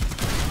him.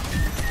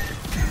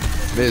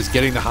 Miz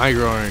getting the high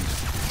ground.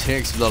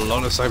 Takes a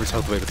lot of Cyber's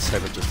health away, but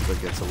Cyber just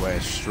about gets away.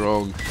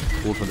 Strong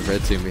hold from the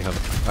red team. We have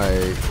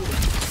a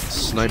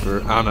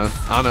sniper, Anna.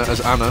 Anna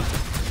as Anna.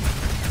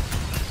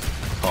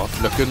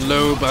 Off looking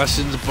low,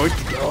 Bastion's about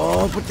to,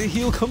 oh, but the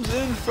heal comes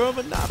in from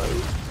a Nano.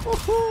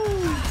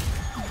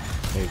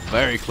 A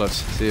very clutch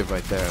save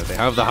right there. They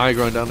have the high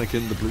ground,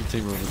 Anakin. The blue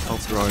team are on the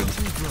top ground.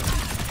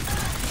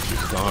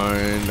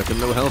 Down, looking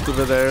low health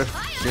over there.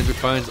 Stranger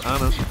finds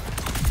Anna.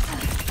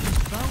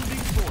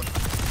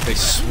 They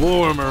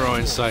swarm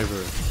around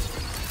Cyber.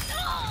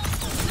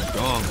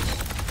 Gone.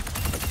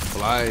 Like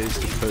flies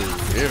to poo.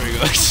 Here we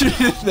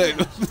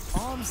go.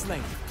 Arm's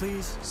length,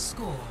 please.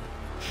 Score.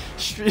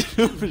 Straight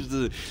over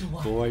the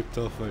wiped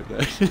off like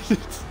that.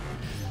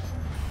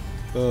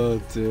 Oh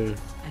dear.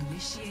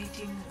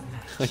 Initiating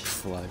match. Like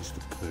flies to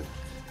poo.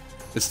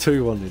 It's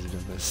 2-1, ladies and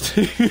gentlemen.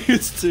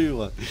 It's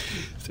 2-1.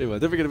 It's 2-1.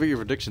 Don't forget to put your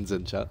predictions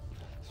in, chat.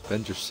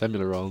 Spend your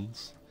similar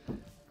rounds.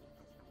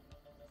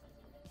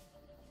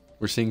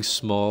 We're seeing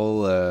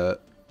small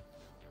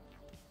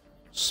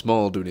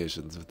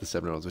donations with the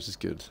 7 rounds, which is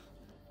good.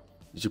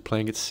 You're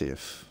playing it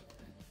safe.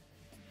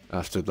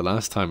 After the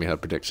last time we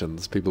had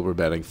predictions, people were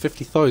betting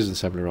 50,000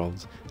 7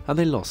 rounds, and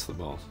they lost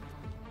them all.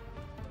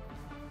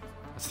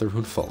 That's their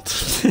own fault.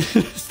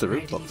 It's their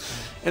own fault.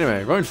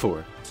 Anyway, round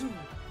 4. 2,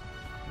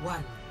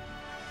 1.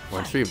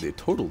 Round 3 of the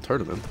total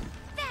tournament.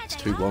 It's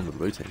 2-1 with the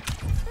blue team.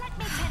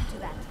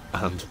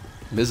 And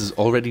Miz is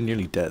already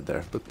nearly dead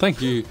there, but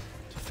thank you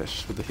to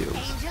Fish for the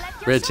heals.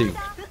 Red team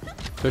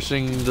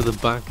pushing to the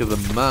back of the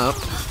map.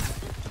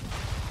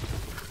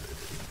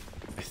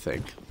 I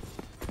think.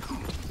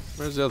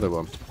 Where's the other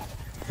one?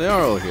 They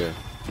are all here.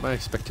 My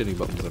spectating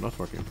buttons are not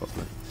working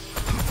properly.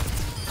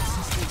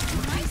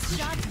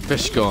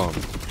 Fish gone.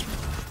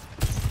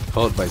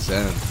 Caught by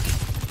Zen.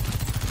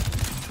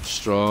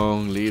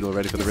 Strong lead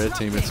already for the red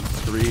team. It's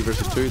 3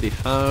 versus 2. They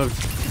have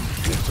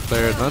the extra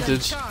player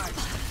advantage.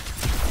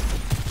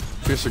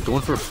 Fierce are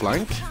going for a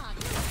flank.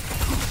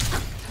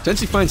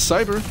 Potentially finds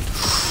Cyber.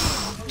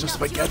 Just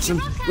about gets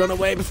him. Run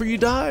away before you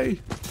die.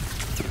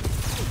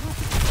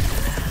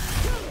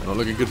 Not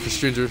looking good for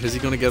Stranger. Is he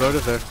going to get out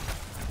of there?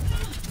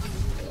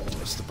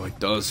 Just about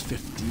does.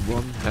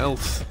 51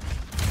 health.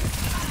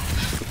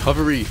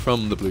 Recovery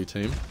from the blue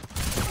team.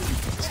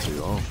 It's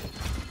 2-all.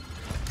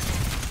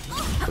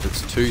 But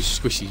it's 2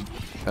 squishy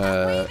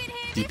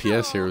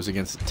DPS heroes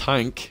against a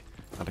tank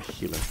and a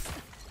healer.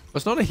 Oh,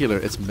 it's not a healer,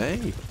 it's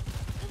May.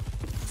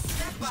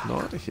 It's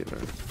not a healer.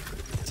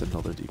 It's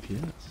another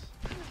DPS.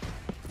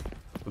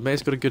 But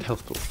May's got a good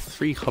health pool.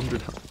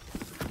 300 health.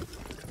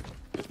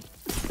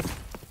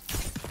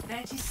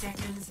 30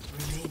 seconds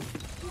remaining.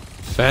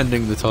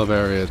 Defending the top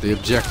area. The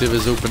objective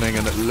is opening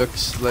and it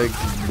looks like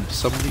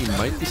somebody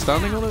might be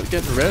standing on it,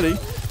 getting ready.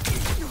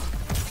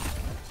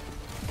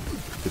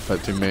 Good fight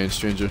between May and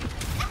Stranger.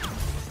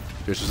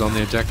 Fierce is on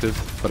the objective,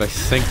 but I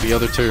think the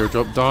other 2 are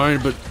dropped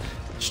down, but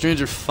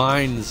Stranger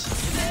finds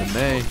the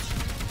May.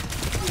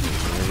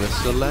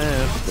 Orisa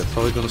left. They're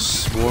probably going to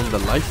swarm the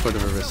life out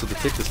of Orisa to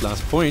take this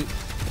last point.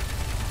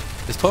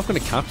 Is Toph going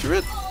to capture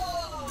it?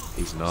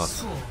 He's not.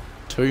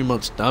 Too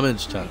much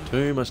damage, chat.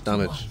 Too much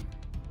damage.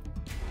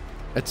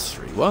 It's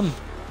 3-1.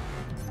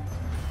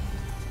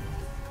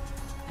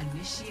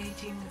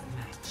 Initiating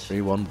match.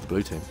 3-1 with the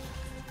blue team.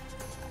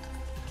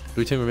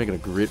 Blue team are making a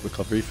great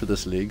recovery for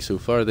this league so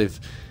far. They've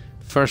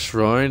first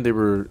round they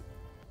were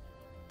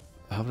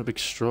having a big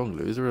strong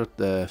lose. They were at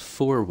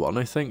 4-1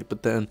 I think,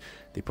 but then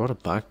they brought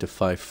it back to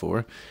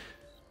 5-4.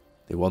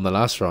 They won the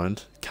last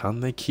round.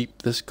 Can they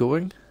keep this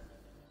going?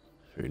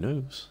 Who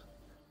knows?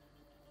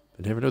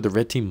 You never know. The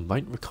red team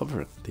might recover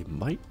it. They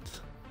might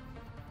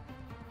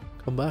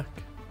come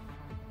back.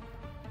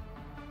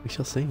 We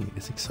shall see.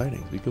 It's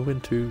exciting. We go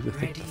into I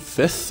think the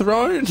 5th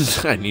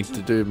round. I need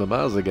to do my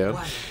maths again.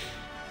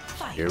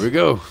 Here we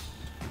go.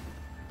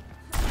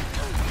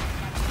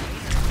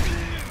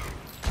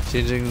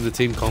 Changing the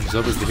team comps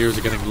up as the heroes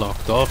are getting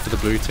locked off to the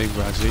blue team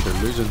gradually.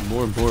 They're losing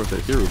more and more of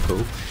their hero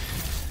pool.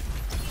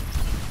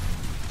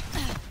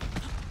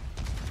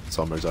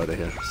 Somber's out of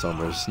here.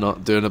 Somber's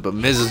not doing it, but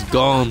Miz is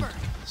gone.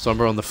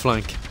 Somber on the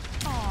flank.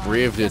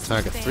 Brave the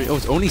attack at 3. Oh,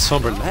 it's only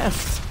Somber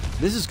left.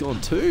 Miz is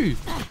gone too.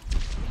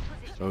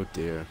 Oh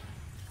dear.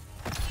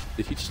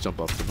 Did he just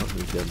jump off? Did not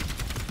move in.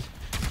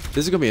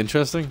 This is going to be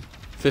interesting.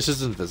 Fish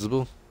is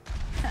invisible.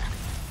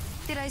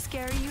 Did I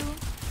scare you?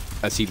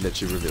 As he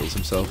literally reveals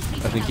himself.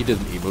 I think he did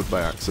an emote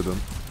by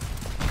accident.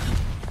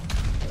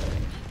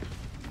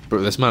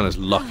 Bro, this man is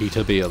lucky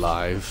to be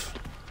alive.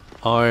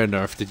 How on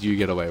earth did you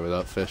get away with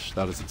that, Fish?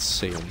 That is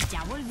insane.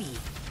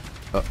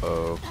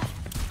 Uh-oh.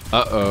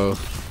 Uh-oh.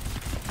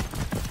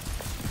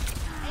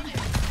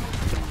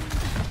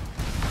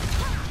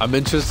 I'm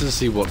interested to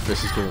see what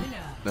Fish is going.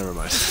 Never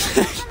mind.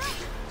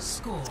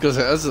 Score.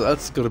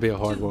 That's going to be a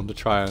hard one to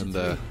try and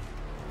 3.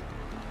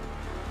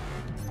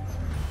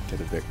 get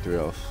a victory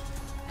off.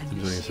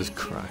 Timzonia says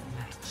crack.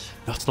 Match.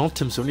 That's not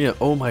Timzonia.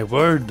 Oh my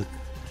word.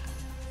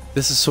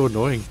 This is so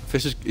annoying.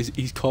 Fish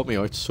he's caught me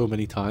out so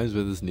many times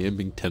with his name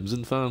being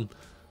Timson fan.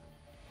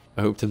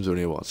 I hope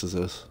Timzonia watches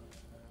this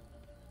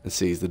and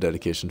sees the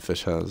dedication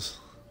Fish has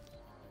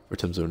for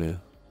Timzonia.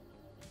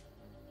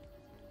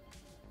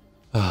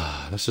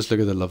 Let's just look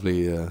at the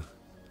lovely the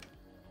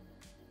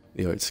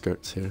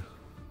outskirts here.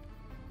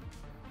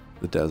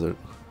 The desert.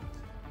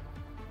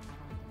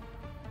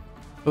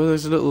 Oh,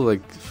 there's a little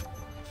like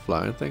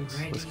flying things.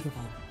 Ready That's for cool.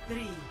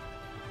 3,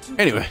 2,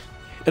 Anyway,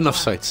 enough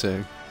 1.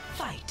 sightseeing.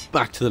 Fight.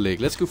 Back to the league.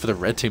 Let's go for the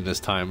red team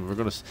this time. We're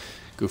gonna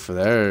go for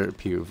their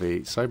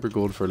POV. Cyber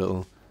going for a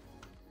little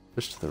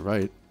push to the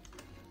right.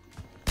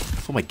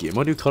 Oh, my game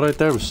audio cut out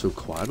there was so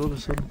quiet all of a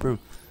sudden, bro.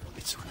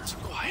 It's so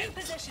quiet.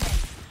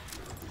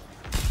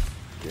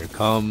 Here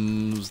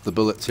comes the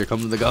bullets. Here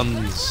come the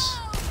guns.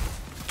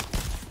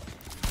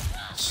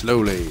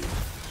 Slowly.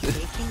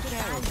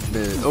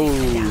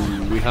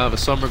 Oh, we have a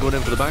Summer going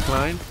in for the back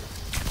line.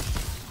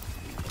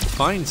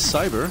 Fine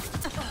Cyber.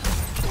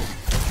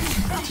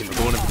 Team are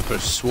going in for the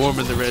push.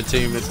 Swarming the red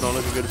team. It's not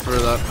looking good for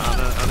that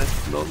Anna, and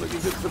it's not looking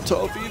good for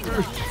top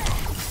either.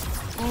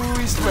 Oh,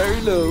 he's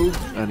very low.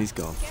 And he's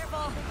gone.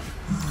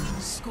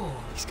 Score.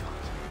 He's gone.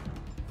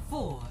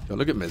 4. Yo,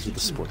 look at Miz with the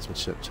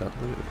sportsmanship chat.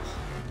 Look at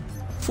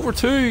this.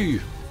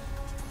 4-2.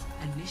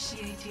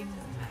 Initiating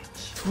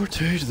match.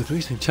 4-2 to the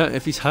blue team. Chat,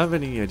 if you have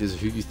any ideas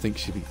of who you think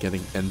should be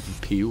getting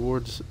MVP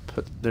awards,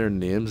 put their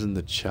names in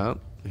the chat.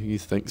 Who you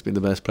think's been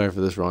the best player for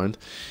this round.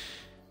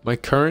 My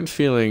current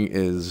feeling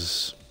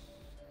is...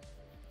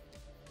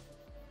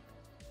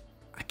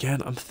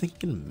 Again, I'm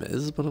thinking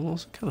Miz, but I'm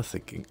also kind of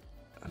thinking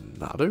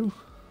Nato.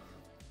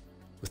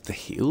 With the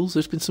heals,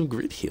 there's been some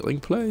great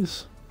healing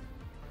plays.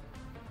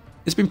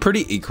 It's been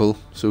pretty equal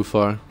so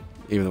far,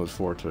 even though it's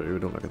 4-2, we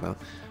don't look at that.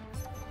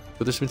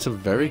 But there's been some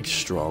very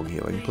strong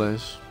healing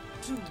plays.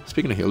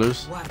 Speaking of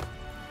healers, 1.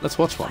 let's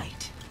watch one.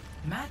 Fight.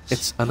 Match.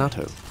 It's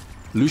Anato,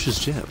 Lucius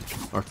Gem,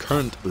 our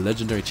current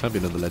legendary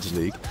champion in the Legend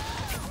League.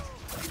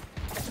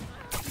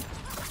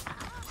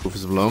 Go for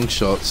some long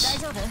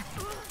shots.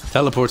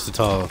 Teleports to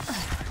top.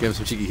 Give him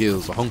some cheeky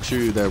heals. A Hong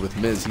Shu there with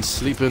Miz. He's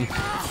sleeping.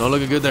 Not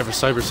looking good there for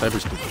Cyber.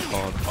 Cyber's been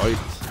caught out.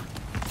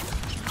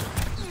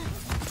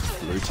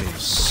 Blue team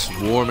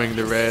swarming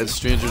the red.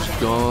 Stranger's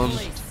gone.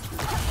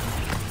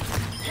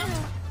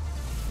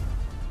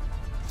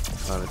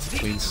 And it's a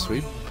clean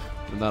sweep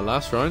in that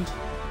last round.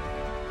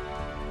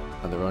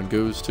 And the round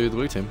goes to the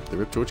blue team. The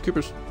Rip George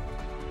Coopers.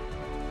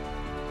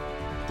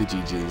 The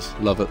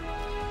GGs. Love it.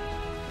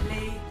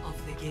 Play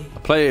of the game. A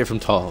play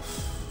from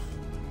Toph.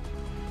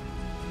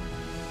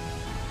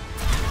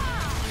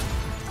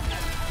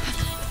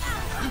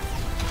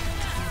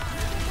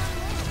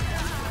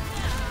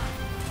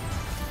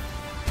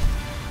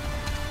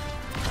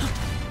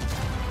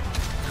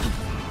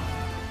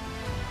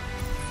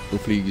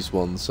 Hopefully he's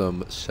won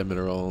some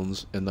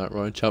Seminarons in that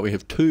round. Chat, we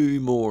have two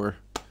more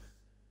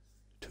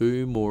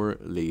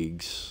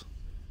leagues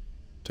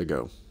to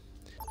go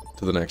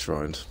to the next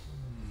round.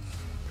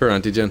 Her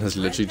antigen has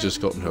literally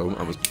just gotten home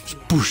and was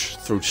boosh,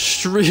 thrown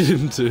straight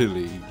into the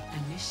league.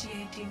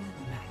 Initiating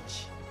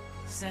match.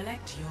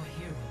 Select your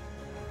hero.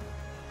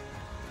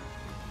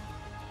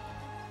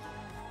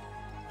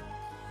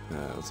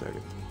 One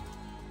second.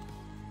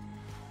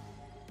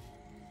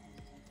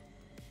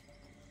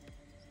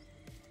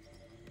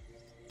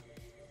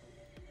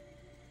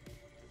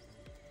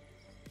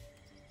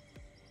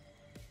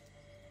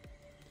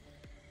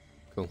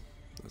 Cool.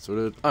 That's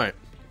sorted. Alright.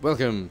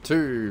 Welcome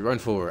to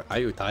round 4,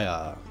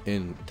 Ayutthaya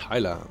in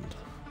Thailand.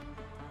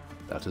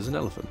 That is an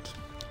elephant.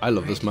 I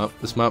love this map.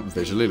 This map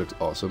visually looks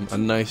awesome. A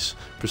nice,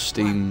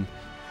 pristine,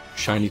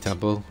 shiny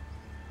temple.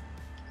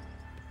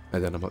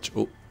 And then a much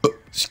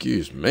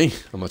excuse me,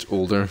 a much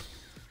older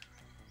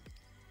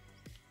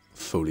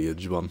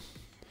foliage one.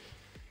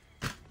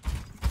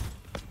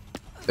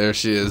 There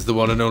she is, the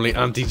one and only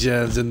Auntie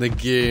Jen's in the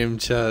game,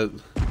 chat.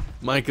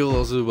 Michael,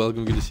 also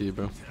welcome, good to see you,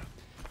 bro.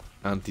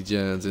 Auntie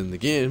Jen's in the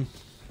game,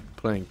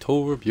 playing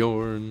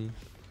Torbjorn.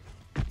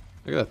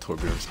 Look at that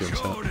Torbjorn skin, chat.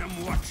 Show them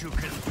what you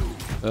can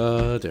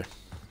do. Dear.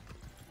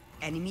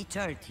 Enemy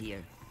turret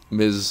here.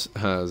 Miz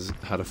has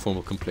had a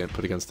formal complaint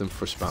put against him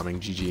for spamming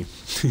GG.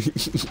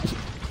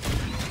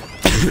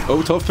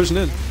 Oh, Toph pushing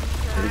in.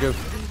 There we go.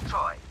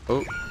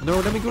 Oh, no,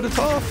 let me go to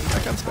Toph. I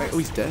can't spy. Oh,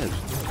 he's dead.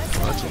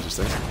 Oh, that's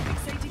interesting.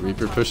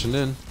 Reaper pushing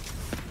in.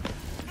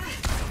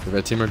 The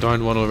red team are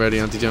down one already.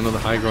 Anti-Gen on the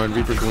high ground.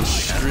 Reaper going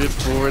straight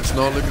forward. It's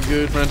not looking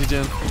good for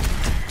Anti-Gen.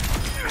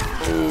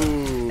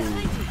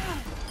 Oh,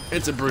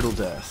 it's a brutal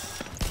death.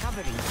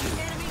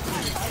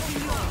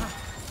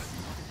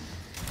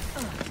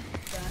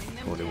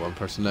 Only one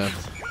person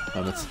left,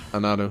 and it's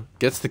Anato.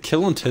 Gets the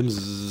kill on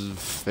Tim's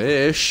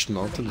fish,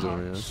 not Tim's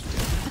area.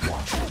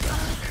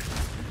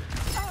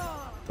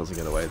 Doesn't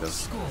get away though.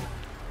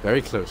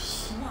 Very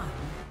close.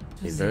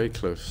 Very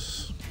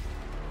close.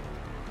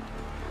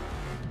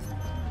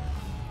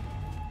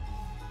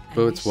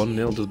 But it's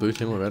 1-0 to the blue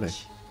team already.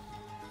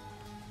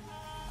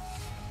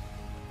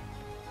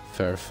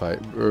 Fair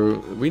fight.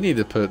 We need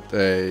to put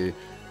a...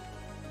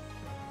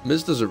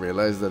 Miz doesn't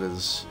realise that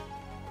his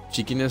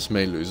cheekiness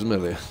may lose him a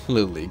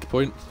little league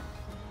point.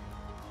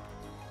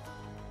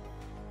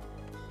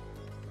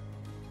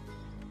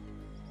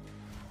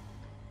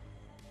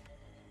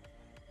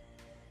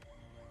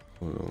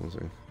 Hold on a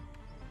second.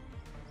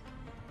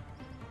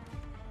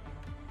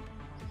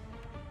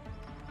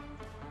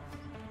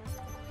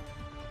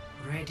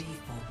 Ready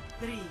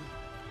for 3,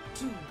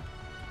 2,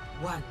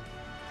 1.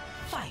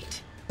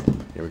 Fight.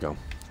 Here we go.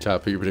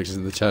 Chat, put your predictions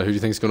in the chat. Who do you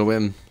think is going to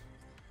win?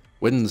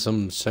 Win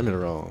some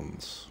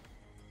semi-rounds.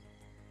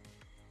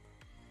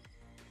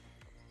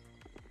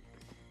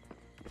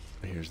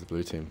 Here's the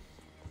blue team.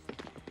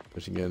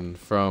 Pushing in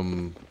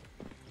from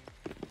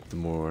the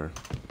more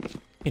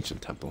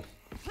ancient temple.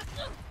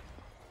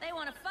 They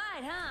want to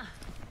fight, huh?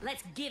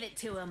 Let's give it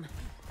to them.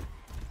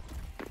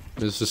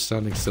 It's just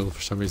standing still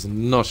for some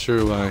reason. Not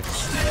sure why.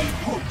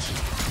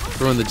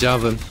 Throwing the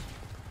javelin.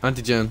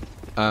 Anti-gen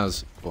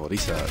as body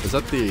set. Is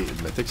that the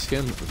mythic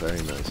skin?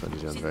 Very nice,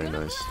 Anti-gen. Very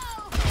nice.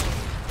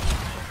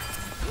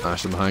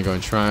 Ash in the high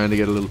ground trying to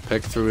get a little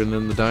pick through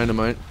in the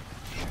dynamite.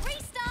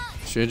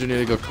 Stranger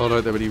nearly got caught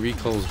out there, but he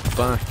recalls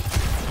back.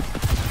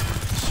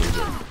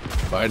 Stranger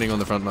fighting on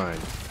the front line.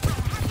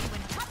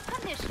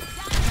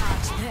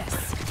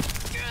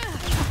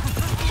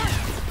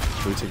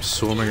 Blue team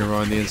swarming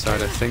around the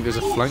inside. I think there's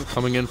a flank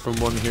coming in from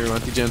one here.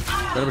 Anti-gen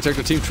trying to protect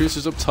the team.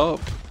 Tracer's up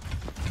top.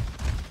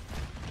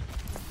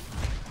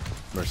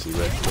 Mercy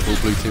Red. The whole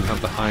blue team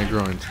have the high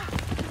ground.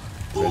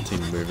 Red team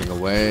moving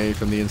away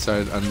from the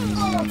inside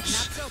and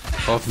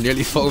off,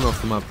 nearly falling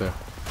off the map there.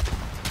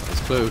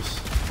 That's close.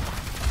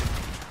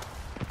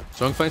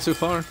 Strong fight so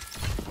far.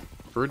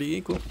 Pretty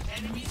equal.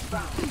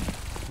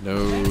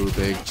 No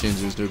big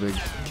changes, no big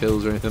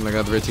kills or anything like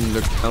that. The red team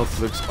health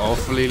looks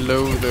awfully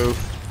low though.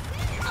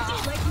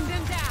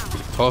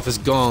 Toph is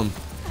gone.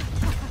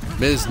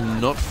 Miz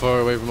not far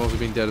away from also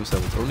being dead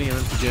himself. It's only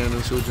Anti-gen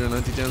and Soldier, and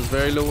Anti-gen's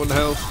very low on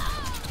health.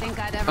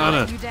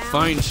 Anna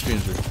finds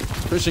Stranger.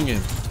 Pushing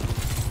in.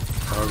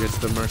 Targets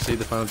the Mercy,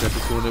 the final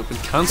objective going open.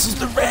 Cancels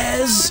the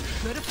res!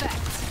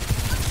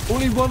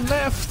 Only one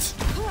left!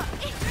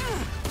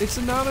 It's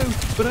a nano,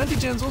 but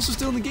Anti-gen's also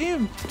still in the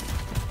game.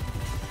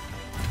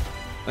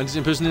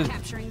 Anti-gen pushing in.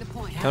 Capturing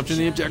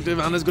the objective.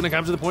 Anna's going to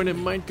capture the point. It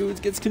might go.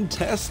 It gets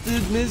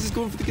contested. Miz is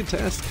going for the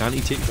contest. Can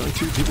he take down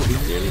two people?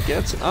 He nearly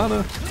gets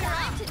Anna.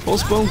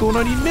 Pulse bomb going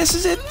on. He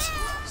misses it.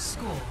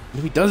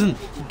 No, he doesn't.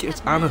 He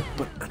gets Anna,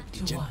 but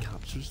Anti-gen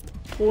captures the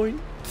point.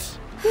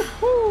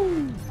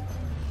 Woohoo!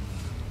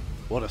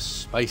 What a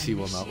spicy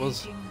one that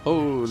was.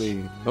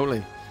 Holy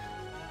moly.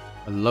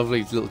 A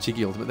lovely little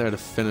cheeky ultimate there to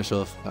finish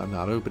off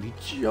Nato, but he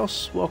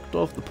just walked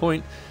off the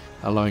point,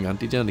 allowing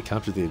Anti-gen to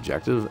capture the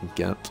objective and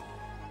get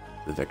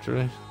the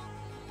victory.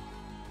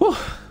 Whew.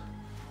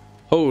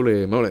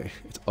 Holy moly.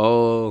 It's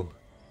all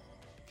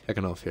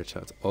kicking off here,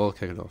 chat. It's all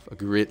kicking off. A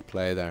great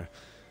play there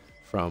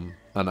from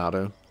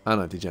Anato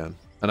and Anti-gen.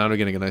 Anato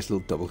getting a nice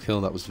little double kill.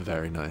 That was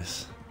very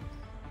nice.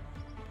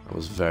 That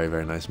was very,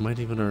 very nice. Might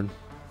even earn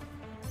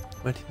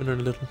a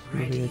little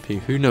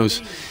VIP. Who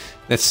knows?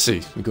 Let's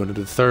see. We're going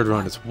into the third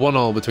round. It's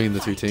 1-1 between the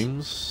two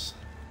teams.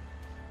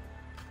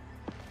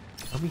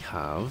 And we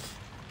have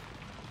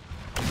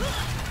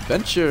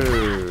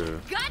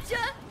Venture.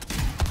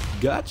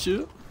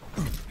 Gotcha.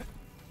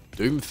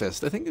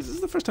 Doomfist. I think this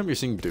is the first time you're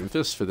seeing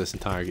Doomfist for this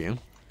entire game.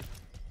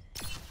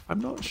 I'm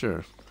not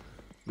sure.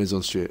 Miz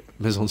on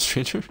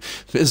Stranger.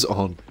 Miz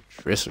on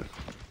Tracer.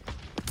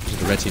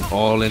 The red team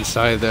all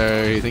inside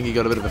there. I think he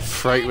got a bit of a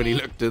fright when he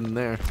looked in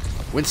there.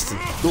 Winston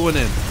going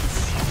in.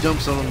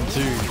 Jumps on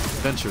to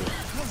Venture. And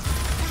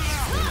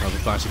how the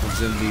Flasher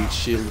comes in, the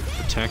shield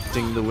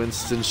protecting the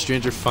Winston.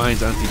 Stranger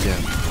finds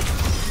Anti-gen.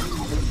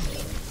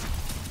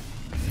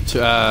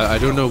 I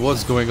don't know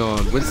what's going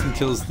on. Winston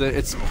kills the...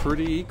 It's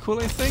pretty equal,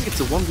 I think. It's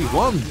a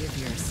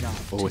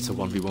 1v1. Oh, it's a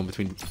 1v1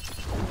 between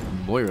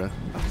Moira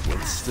and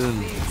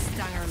Winston.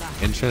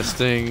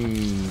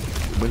 Interesting.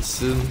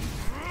 Winston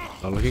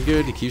not looking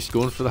good. He keeps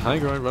going for the high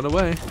ground. Run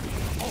away.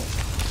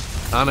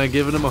 Anna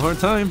giving him a hard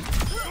time.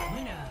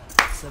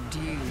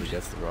 He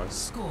gets the round.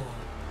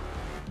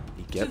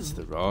 He gets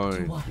the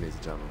round, ladies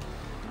and gentlemen.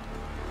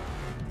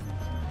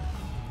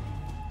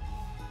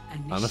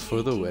 Anna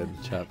for the win,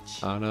 chat.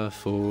 Anna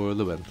for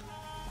the win.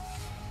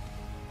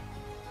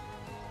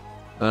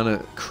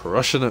 Anna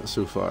crushing it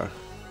so far.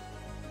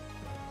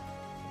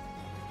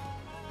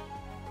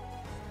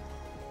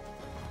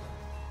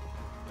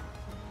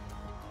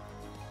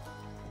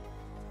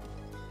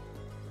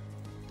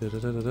 We're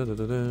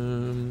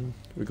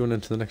going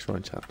into the next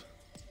round, chat.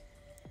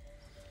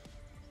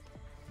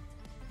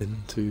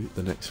 Into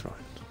the next round.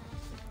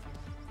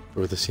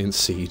 Or the Saint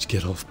Siege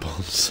get off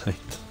bomb site.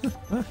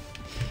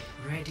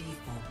 Ready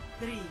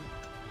for 3.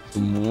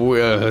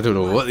 I don't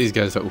know what these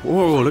guys are.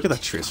 Whoa, look at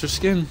that Tracer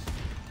skin.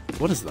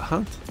 What is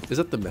that? Is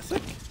that the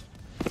mythic?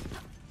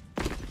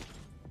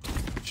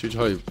 Shows you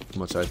how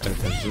much I pay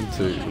attention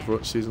to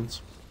Overwatch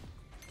seasons.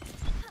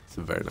 It's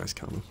a very nice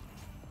camo.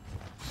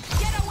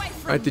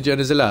 Anti-Gen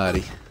is a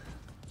laddie.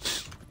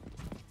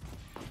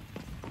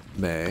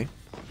 May.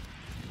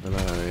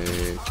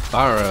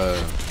 Farah.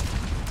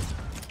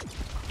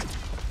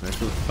 Nice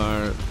little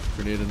fire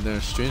grenade in there.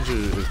 Stranger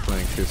is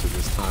playing Chris at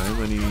this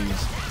time, and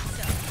he's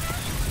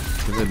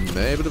giving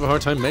May a bit of a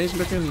hard time. May's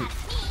looking a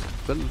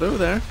bit low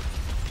there.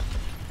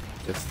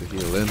 Gets the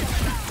heal in.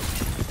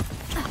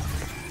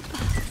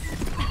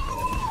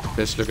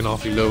 Fish looking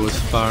awfully low as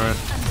Farah.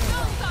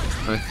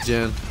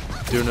 Anti-Gen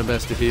doing her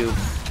best to heal.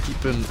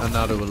 Keeping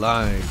Anado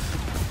alive.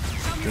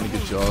 Doing a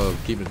good job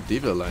keeping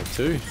D.Va alive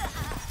too.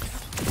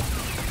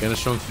 Again, a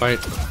strong fight.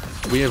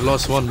 We have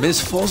lost one. Miz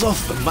falls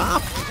off the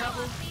map.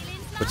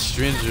 But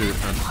Stranger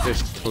and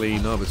Fish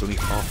clean up. It's only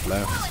half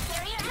left.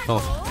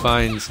 Half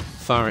finds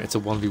Farah. It's a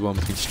 1v1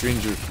 between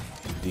Stranger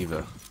and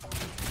D.Va.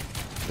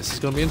 This is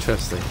going to be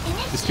interesting.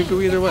 This could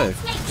go either way.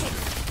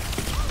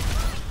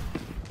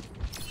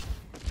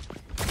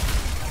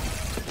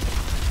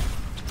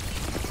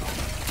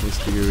 This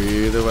could go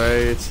either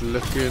way. It's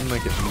looking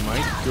like it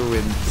might go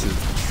into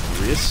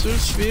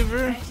Tracer's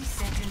favor.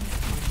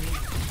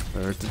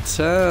 Hard to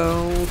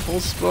tell. Full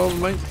spawn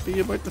might be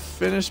about to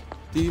finish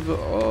D.Va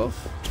off.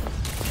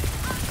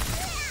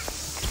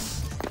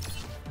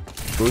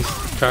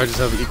 Both characters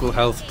have equal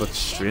health, but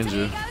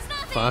Stranger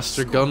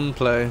faster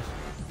gunplay.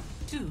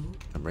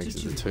 And brings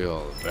it to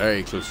 2-all.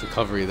 Very close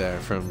recovery there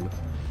from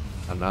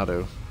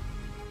Anado.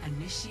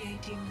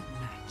 Initiating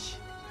match.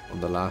 On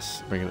the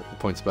last, bringing the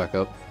points back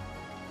up.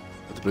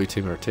 But the blue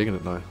team are taking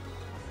it now.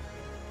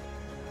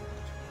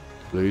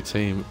 Blue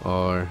team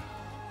are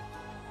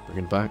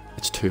bringing it back.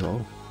 It's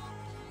 2-all.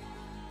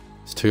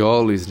 It's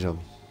 2-all, ladies and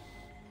gentlemen.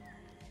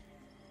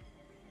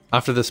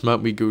 After this map,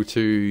 we go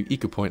to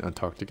Eco Point,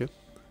 Antarctica.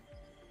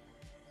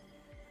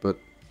 But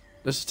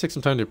let's just take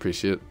some time to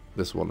appreciate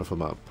this wonderful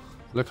map.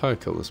 Look how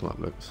cool this map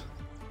looks.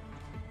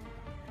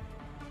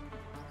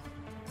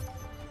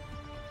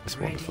 It's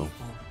wonderful.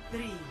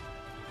 3,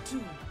 2,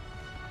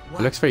 1.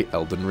 It looks very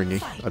Elden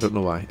Ringy. I don't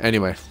know why.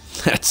 Anyway,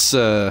 let's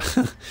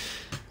let's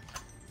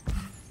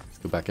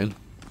go back in.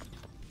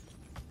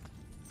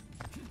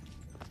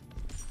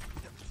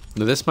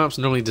 Now this map's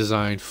normally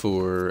designed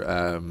for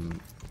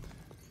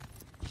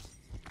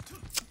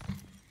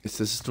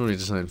this is normally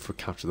designed for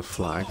capture the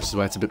flag, which is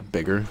why it's a bit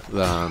bigger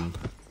than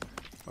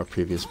our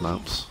previous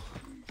maps.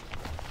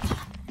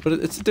 But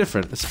it's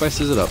different. It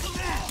spices it up.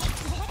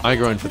 I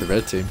grind for the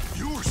red team.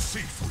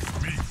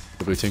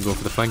 The blue team go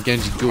for the flank.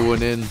 Genji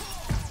going in.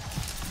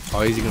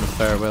 How is he going to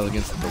fare well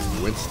against the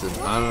Winston?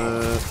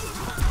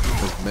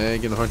 There's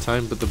Meg in a hard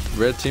time, but the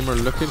red team are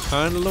looking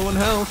kind of low on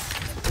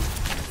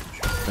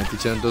health.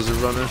 Anti-Gen does a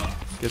runner,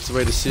 gets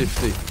away to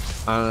safety,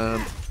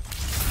 and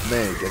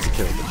Meg gets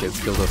killed, but gets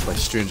killed off by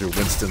Stranger.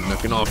 Winston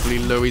looking awfully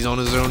low. He's on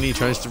his own. He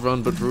tries to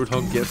run, but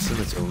Roadhog gets him.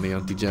 It's only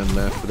Anti-Gen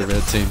left for the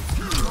red team.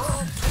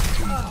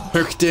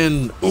 Hooked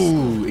in.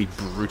 Ooh, a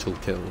brutal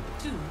kill.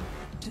 2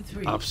 to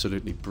 3.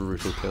 Absolutely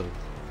brutal kill.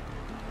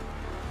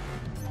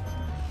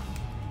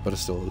 But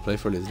it's still all to play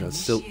for, ladies and gentlemen. It's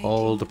still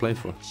all to play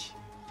for.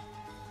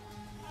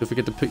 Don't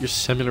forget to put your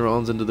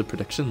Similarons into the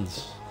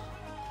predictions.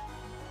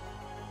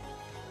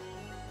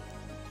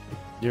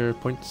 Your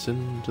points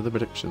into the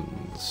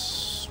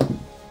predictions.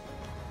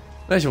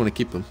 Unless you want to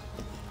keep them.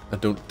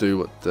 And don't do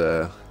what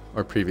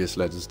our previous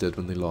legends did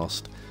when they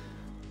lost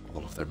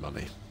all of their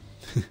money.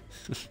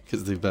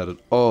 Because they bet it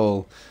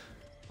all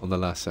on the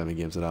last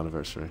semi-games at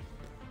Anniversary.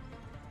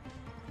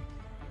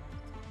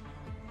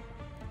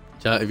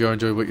 Chat, if you are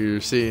enjoying what you're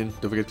seeing,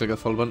 don't forget to click that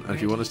follow button. And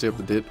if you want to stay up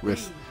to date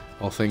with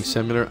all things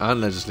Similar and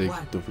Legends League,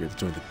 don't forget to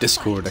join the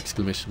Discord,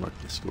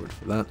 !Discord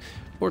for that.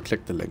 Or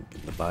click the link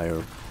in the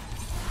bio.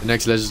 The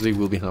next Legends League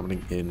will be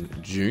happening in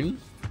June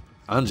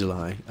and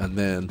July. And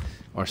then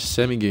our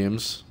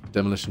semi-games,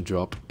 Demolition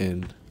Drop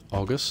in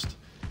August,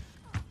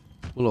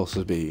 will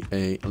also be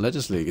a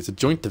Legends League. It's a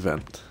joint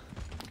event.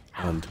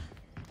 And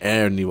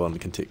anyone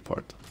can take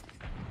part.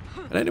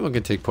 And anyone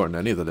can take part in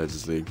any of the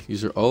Legends League.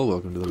 You are all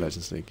welcome to the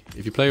Legends League.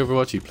 If you play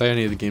Overwatch, you play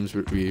any of the games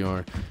we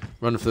are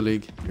running for the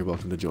league, you're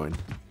welcome to join.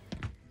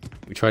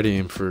 We try to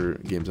aim for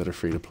games that are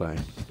free to play.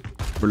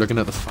 We're looking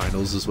at the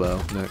finals as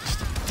well next.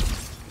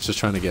 Just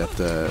trying to get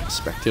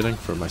spectating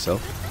for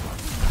myself.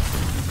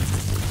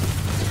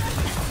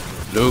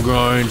 Low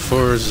ground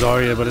for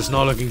Zarya, but it's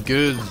not looking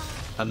good.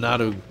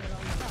 Anado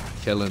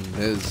killing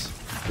his.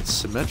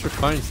 It's Symmetra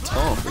finds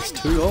top. It's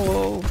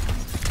 2-all.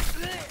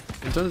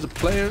 In terms of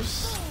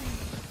players,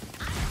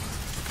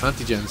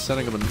 Anti-Gen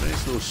setting up a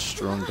nice little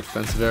strong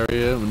defensive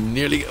area.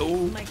 Nearly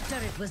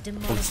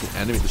once the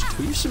enemy. There's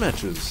 2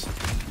 Symmetras.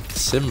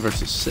 Sim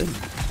versus Sim.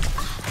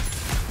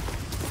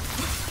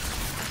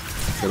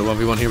 Got a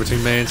 1v1 here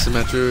between May and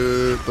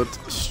Symmetra, but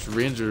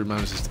Stranger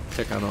manages to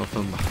pick out off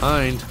from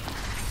behind.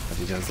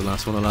 Anti-Gen's the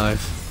last one alive.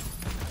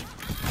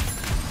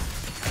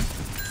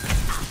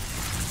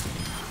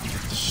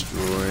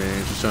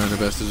 Destroying, just trying their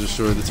best to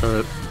destroy the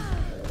turret.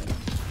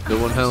 No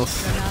one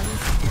health.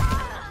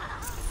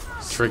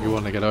 Tricky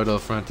one to get out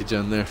of for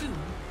Anti-Gen there.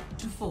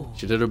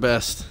 She did her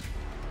best.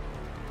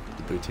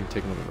 The blue team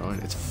taking on the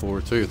round. It's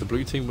 4-2. If the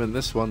blue team win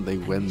this one, they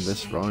win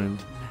this round.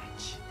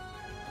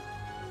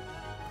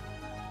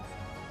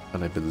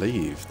 And I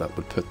believe that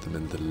would put them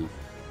in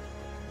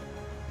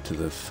to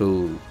the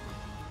full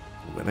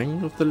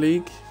winning of the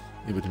league.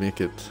 It would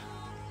make it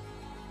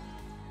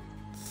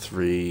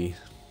 3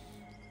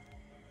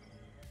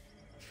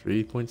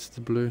 points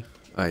to blue.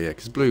 Ah yeah,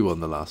 because blue won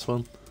the last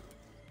one.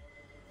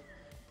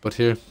 But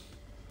here,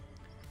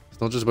 it's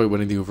not just about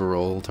winning the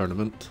overall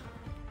tournament.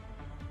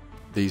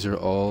 These are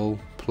all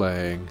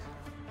playing.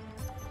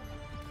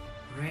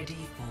 Ready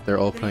for They're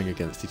all playing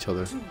against each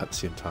other at the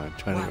same time,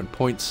 trying to earn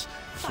points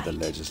for the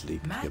fight. Legends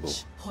League table.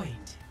 Match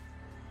point.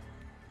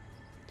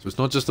 So it's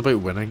not just about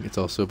winning, it's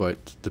also about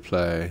the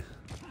play.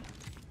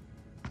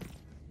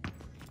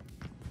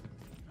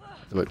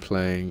 It's about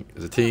playing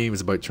as a team,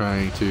 it's about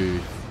trying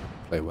to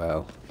play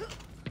well.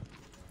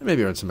 And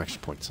maybe earn some extra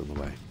points on the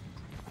way.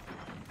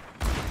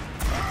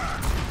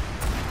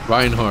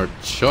 Reinhardt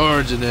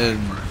charging in.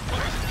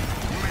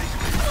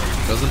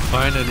 Doesn't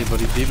find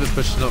anybody. Diva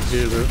pushing up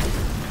here though.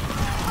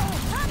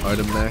 Out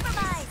of mech.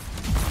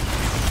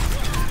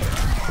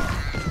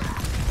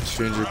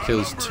 Stranger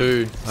kills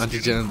 2.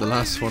 Antigen, the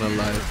last one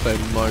alive. Played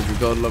Margaret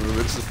Godlover.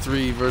 It's a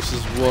 3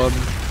 versus 1.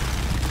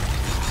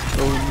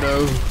 Oh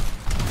no.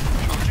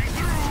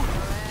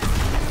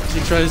 She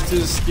tries to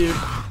escape.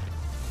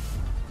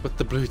 But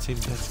the blue team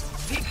did.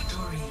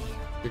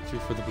 Victory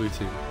for the blue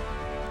team.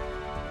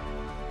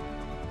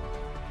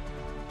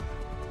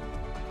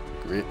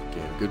 Great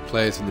game. Good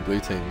plays from the blue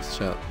teams,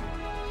 chat.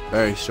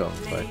 Very strong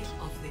fight.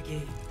 Of the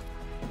game.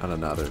 And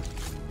another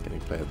getting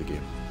play of the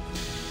game.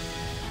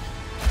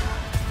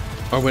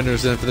 Our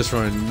winners then for this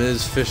round,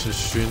 Ms. Fish and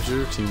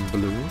Stranger, Team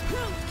Blue.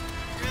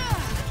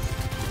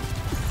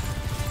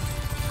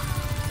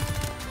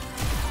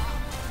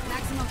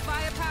 Maximum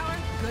firepower,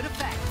 good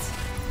effect.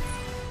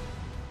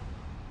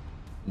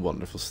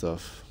 Wonderful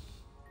stuff.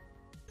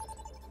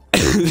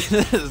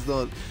 There's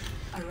not.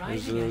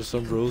 There's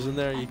some rules in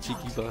there, you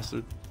cheeky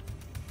bastard.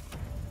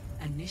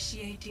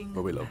 Initiating.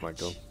 But we love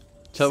match. Michael.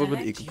 Tell me about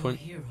the Select equal your point.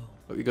 hero.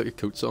 Oh, you got your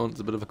coats on, it's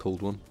a bit of a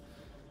cold one.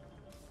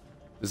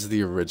 This is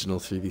the original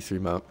 3v3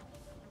 map.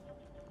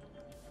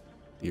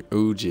 The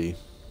OG.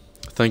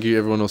 Thank you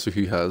everyone also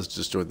who has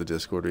just joined the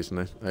Discord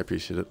recently. I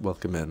appreciate it.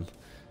 Welcome in.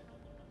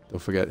 Don't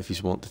forget if you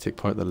want to take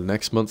part in the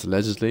next month's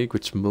Legends League,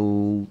 which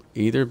will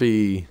either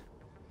be...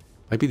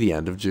 might be the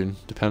end of June,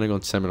 depending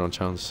on Seminar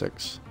Challenge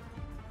 6.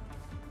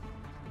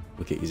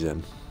 We'll get you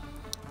in.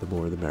 The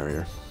more the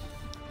merrier.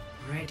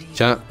 Ready.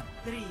 Chat.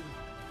 3.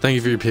 Thank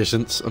you for your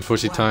patience.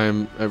 Unfortunately,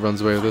 time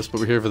runs away with us,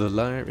 but we're here for the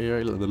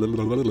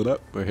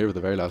we're here for the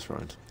very last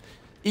round.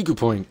 Eagle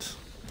point,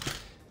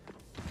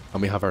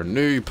 and we have our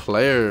new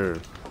player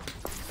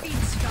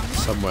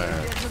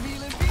somewhere.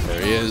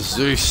 There he is,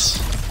 Zeus.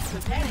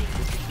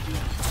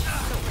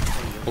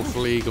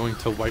 Hopefully, going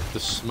to wipe the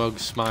smug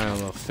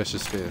smile off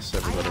Fish's face.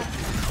 Everybody,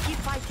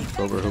 that's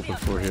what we're hoping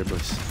for here,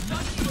 boys.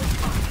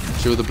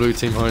 Show the blue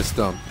team how it's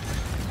done.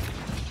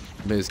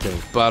 Miz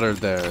getting battered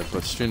there,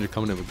 but Stranger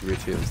coming in with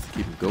great heals to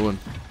keep him going.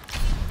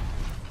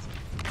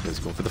 Miz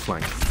going for the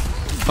flank.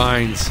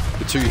 Finds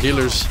the 2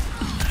 healers.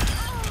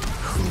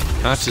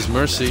 Catches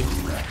Mercy.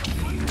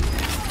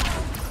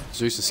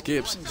 Zeus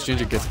escapes.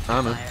 Stranger gets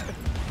Anna.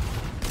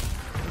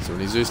 There's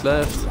only Zeus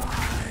left.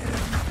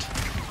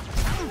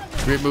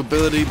 Great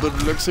mobility, but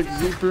it looks like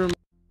Reaper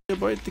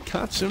about to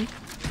catch him.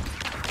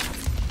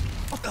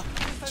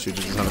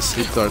 Stranger just on a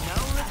sleep dart.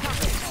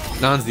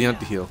 Lands the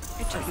anti-heal.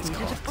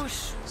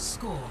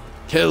 Score.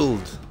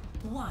 Killed.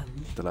 1.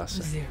 The last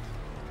second. 0.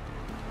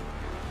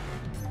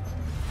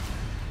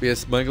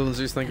 Yes, Michael and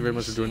Zeus, thank you very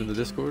much for joining the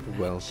Discord.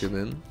 Welcome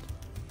in.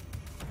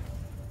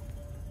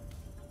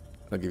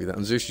 I'll give you that.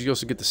 And Zeus, you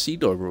also get the Sea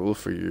Dog roll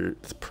for your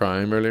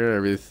Prime earlier. I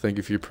really thank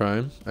you for your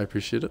Prime. I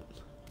appreciate it.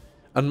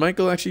 And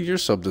Michael, actually, you're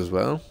subbed as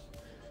well.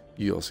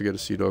 You also get a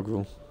Sea Dog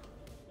roll.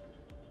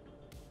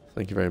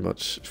 Thank you very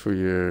much for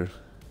your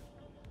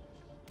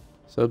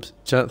subs.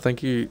 Chat,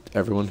 thank you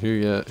everyone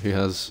who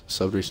has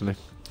subbed recently.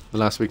 The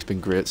last week's been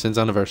great. Since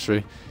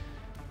anniversary,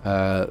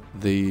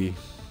 the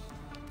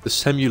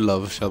sim you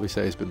love, shall we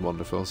say, has been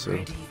wonderful. So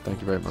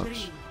thank you very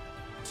much.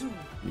 3,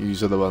 2,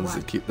 Yous are the ones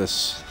that keep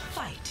this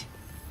fight.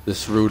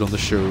 road on the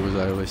show, as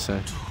I always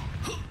say.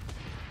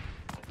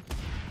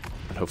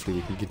 And hopefully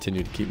we can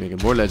continue to keep making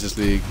more Legends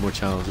League, more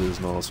challenges,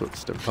 and all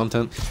sorts of different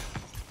content.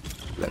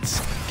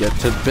 Let's get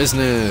to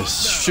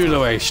business. Shoot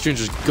away.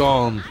 Stranger's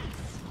gone.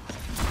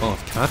 Oh,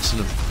 catching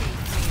him.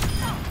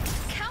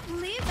 Can't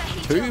believe that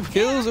he 2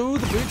 kills. Oh,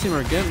 the blue team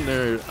are getting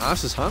their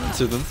asses handed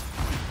to them.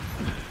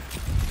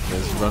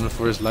 He's running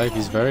for his life.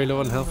 He's very low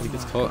on health when he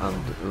gets caught. And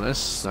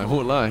unless, I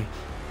won't lie,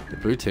 the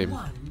blue team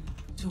 1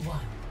 to 1.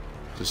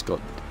 just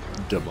got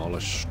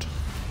demolished.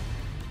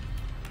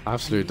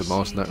 Absolutely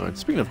demolished in that round.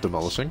 Speaking of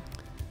demolishing,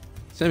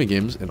 Semi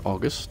Games in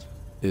August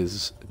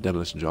is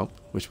Demolition Job,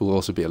 which will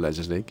also be a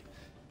Legends League.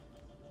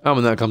 And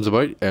when that comes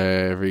about,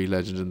 every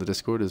legend in the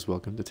Discord is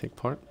welcome to take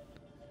part.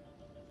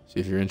 So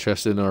if you're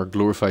interested in our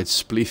glorified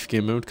Spleef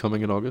game mode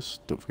coming in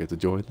August, don't forget to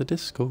join the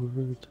Discord.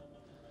 And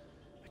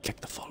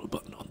click the follow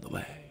button on the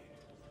way.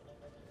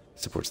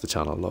 It supports the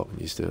channel a lot when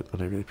you do it,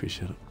 and I really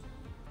appreciate it.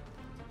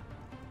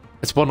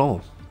 It's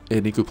 1-1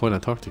 in equal point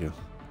Antarctica.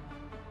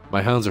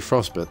 My hands are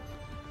frostbit.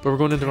 But we're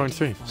going into round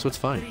 3, so it's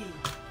fine. 3,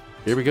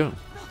 Here we go.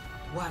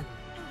 1.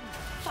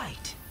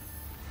 Fight.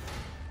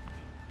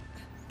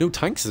 No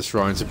tanks this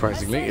round,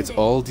 surprisingly. It's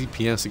all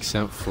DPS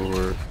except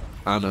for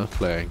Anna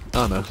playing.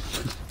 Anna.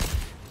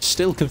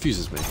 Still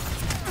confuses me.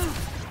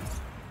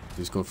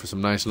 He's going for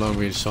some nice long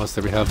range shots.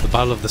 There we have the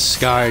Battle of the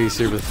Skies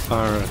here with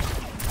Farah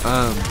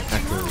and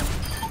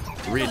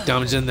Echo. Great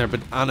damage in there,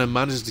 but Anna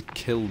managed to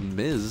kill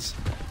Miz.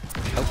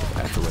 Help of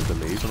Echo, I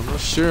believe, but I'm not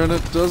sure, and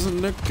it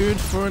doesn't look good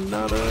for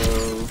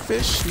Nado.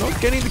 Fish not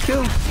getting the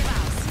kill.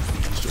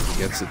 Sure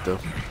he gets it though.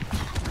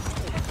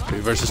 3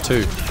 versus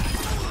 2.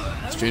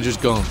 Stranger's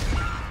gone.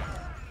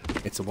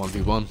 It's a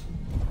 1v1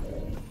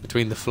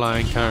 between the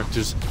flying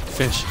characters.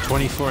 Fish,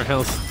 24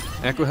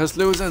 health. Echo has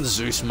loads, and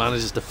Zeus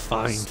manages to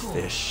find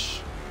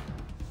Fish.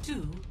 2.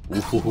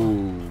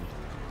 Ooh,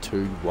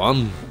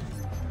 2-1.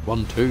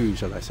 1-2,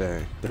 shall I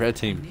say. The red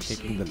team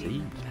taking the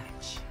lead.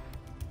 Match.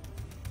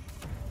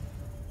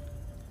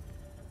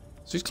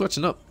 Zeus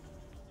clutching up.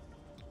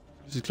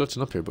 Zeus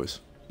clutching up here, boys.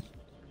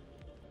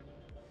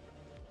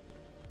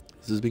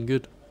 This has been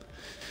good.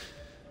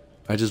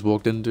 I just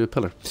walked into a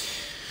pillar.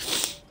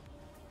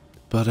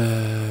 But,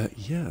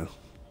 yeah.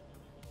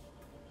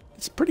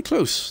 It's pretty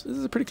close. This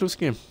is a pretty close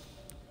game.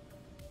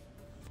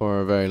 For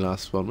our very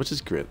last one, which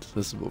is great.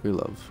 This is what we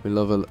love. We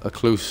love a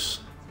close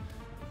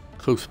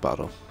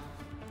battle.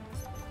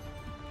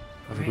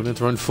 And we're going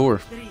into round 4.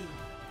 3,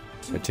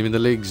 Our team in the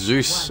league,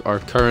 Zeus, our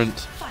current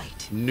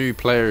fight. new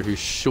player who's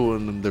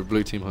shown the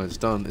blue team how it's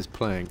done, is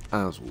playing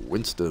as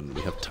Winston.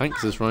 We have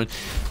tanks this round.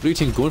 Blue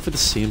team going for the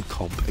same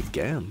comp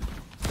again.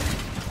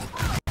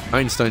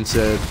 Einstein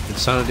said,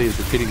 insanity is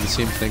repeating the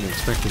same thing and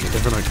expecting a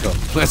different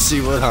outcome. Let's see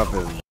what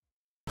happens.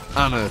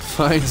 Anna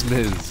finds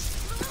Miz.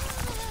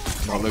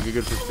 Not looking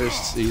good for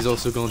Fists. He's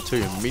also gone 2.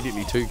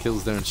 Immediately 2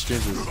 kills there, and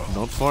Stranger's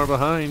not far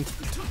behind.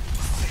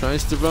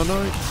 Tries to run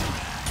out.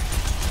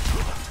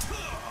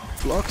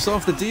 Blocks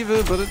off the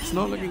Diva, but it's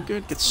not looking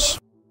good. Gets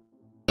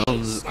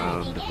guns,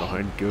 and the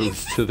round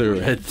goes to the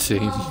red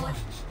team.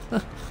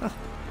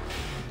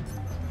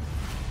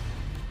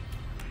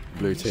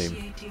 Blue team.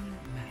 Initiating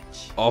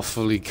match.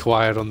 Awfully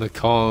quiet on the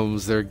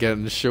comms. They're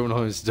getting shown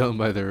how it's done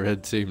by the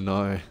red team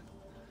now.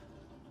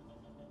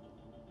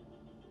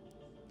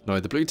 Now,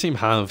 the blue team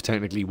have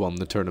technically won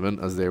the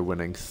tournament as they're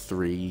winning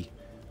 3-1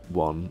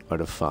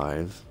 out of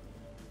 5.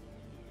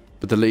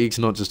 But the league's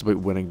not just about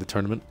winning the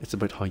tournament, it's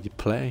about how you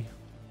play.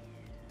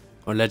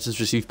 Our legends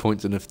receive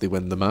points, and if they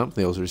win the map,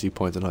 they also receive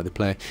points on how they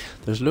play.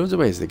 There's loads of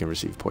ways they can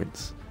receive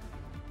points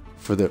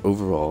for the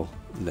overall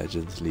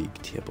Legends League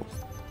table.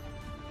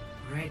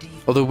 Ready.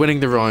 Although winning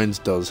the rounds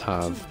does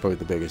have probably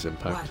the biggest 1.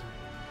 impact.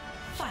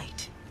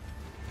 Fight.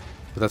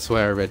 But that's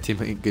why our red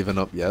team ain't given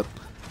up yet.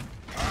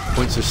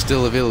 Points are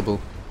still available.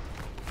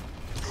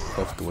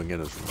 Buff going in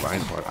as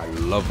Reinhardt. I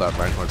love that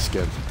Reinhardt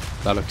skin.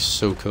 That looks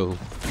so cool.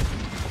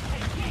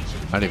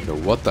 I don't even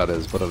know what that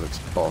is, but it looks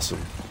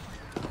awesome.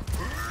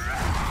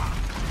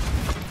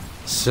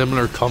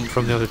 Similar comp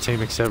from the other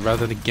team, except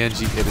rather than a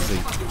Genji, it is a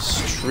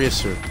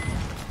Tracer.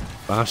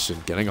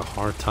 Bastion getting a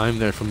hard time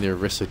there from the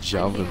Orisa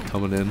Javelin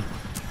coming in.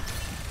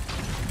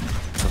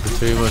 Nothing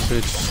too much.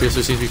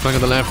 Tracer seems to be playing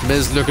on the left.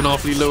 Miz looking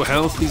awfully low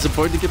health. He's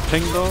about to get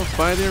pinged off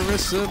by the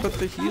Orisa, but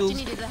the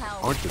heals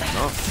aren't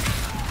enough.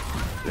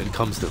 Then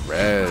comes the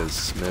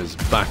res. Miz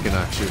back in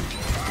action.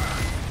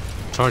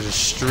 Charges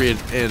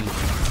straight in.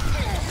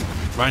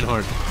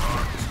 Reinhardt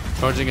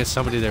charging at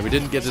somebody there. We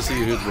didn't get to see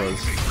who it was.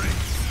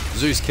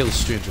 Zeus kills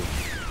Stranger.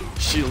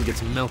 Shield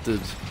gets melted.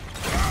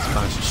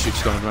 Bastion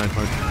shoots down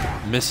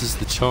Reinhardt. Misses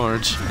the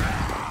charge.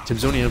 Not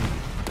Timzonia,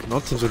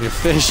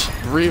 Fish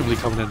bravely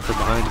coming in from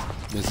behind.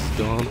 Miz is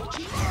gone.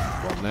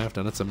 1 left,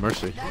 and it's a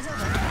Mercy.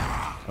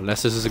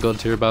 Unless this is a god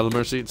tier battle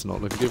Mercy, it's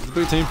not looking good for the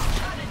blue team.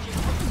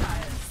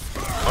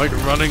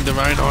 Outrunning the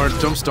Reinhardt,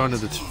 jumps down to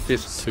the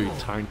 5th 2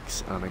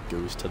 tanks, and it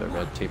goes to the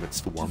red team.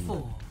 It's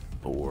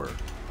 1-4.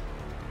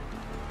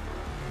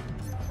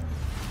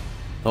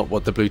 Not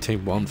what the blue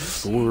team won.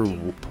 4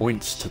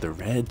 points to the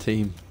red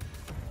team.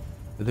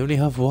 And they only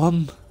have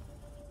 1.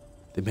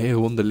 They may have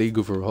won the league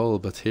overall,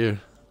 but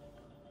here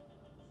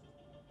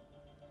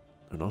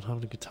they're not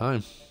having a good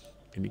time.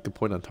 Unique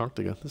point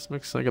Antarctica. This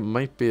looks like it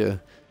might be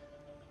a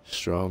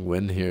strong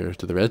win here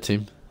to the red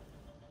team.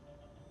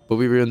 But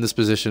we were in this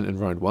position in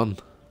round 1.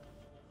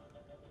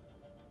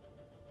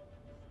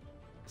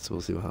 So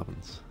we'll see what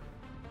happens.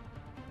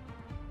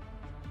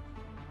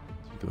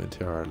 So we go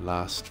into our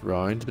last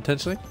round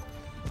potentially.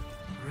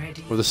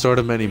 Ready. Or the start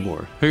of many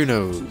more. Who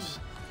knows?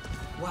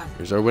 1.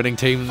 Here's our winning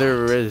team, the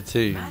red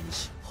team.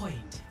 Match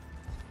point.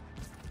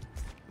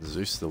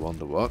 Zeus the one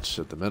to watch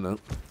at the minute.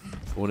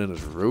 Going in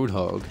as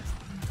Roadhog.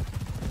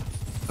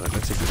 And it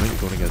looks like he might be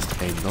going against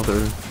another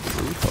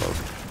Roadhog.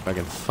 If I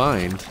can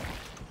find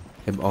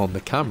him on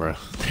the camera.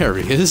 There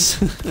he is.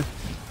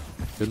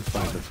 Couldn't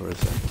find him for a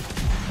second.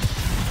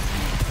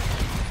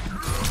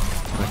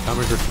 My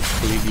cameras are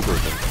completely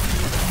broken.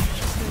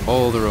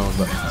 All the wrong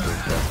buttons being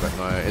pressed right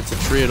now. It's a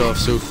trade-off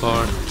so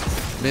far.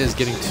 Miz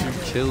getting 2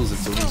 kills.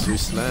 It's only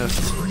Zeus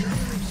left.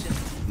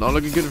 Not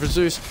looking good for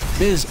Zeus.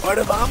 Miz out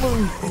of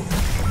ammo.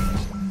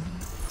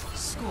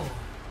 Score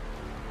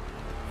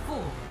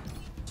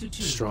 4-2.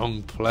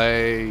 Strong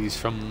plays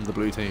from the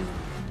blue team.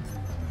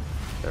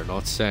 They're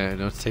not saying,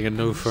 not taking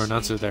no for an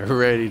answer. They're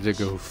ready to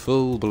go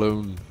full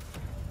blown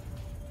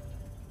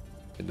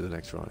into the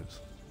next round.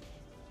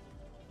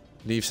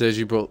 Neve says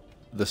you brought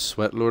the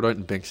Sweat Lord out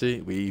in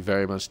Binksy. We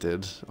very much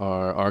did.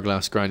 Our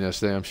Hourglass grind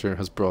yesterday, I'm sure,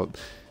 has brought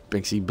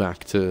Binksy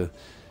back to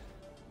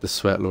the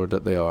Sweat Lord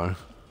that they are.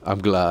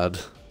 I'm glad.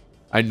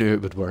 I knew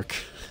it would work.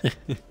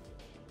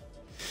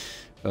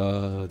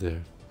 Oh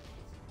dear.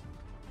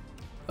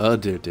 Oh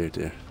dear, dear,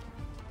 dear.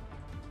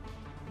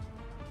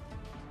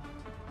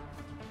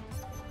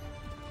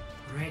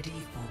 Ready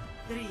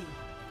for 3,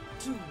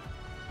 2,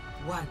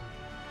 1.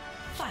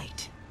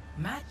 Fight.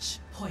 Match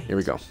point. Here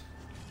we go.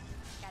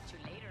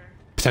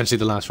 Potentially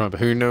the last round, but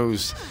who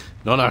knows?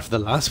 Not after the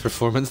last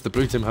performance. The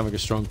blue team having a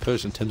strong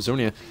push, and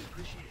Timzonia.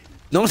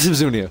 Not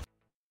Timzonia!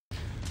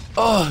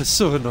 Oh, it's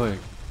so annoying.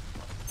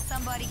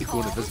 Somebody Keep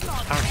going call. to visit.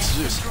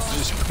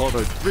 Just caught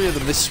out 3 of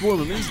them. They swarm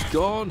him. He's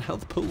gone.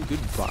 Health pool,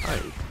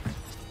 goodbye.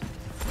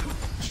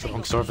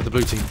 Strong start for the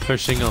blue team.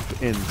 Pushing up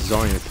in.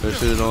 Zarya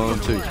pushing it on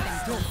too.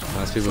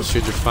 Last people,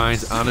 Stranger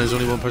finds Anna's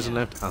only one person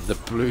left, and the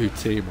blue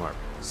team are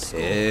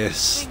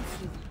pissed.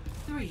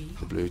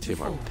 The blue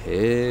team are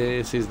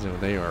pissed. No,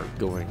 they are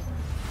going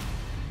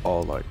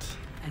all out.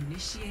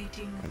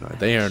 Initiating. I know,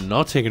 they are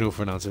not taking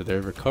over an answer.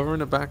 They're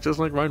recovering it back just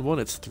like round 1.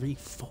 It's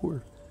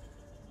 3-4.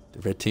 The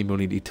red team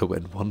only need to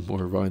win 1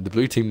 more round. The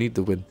blue team need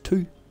to win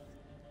 2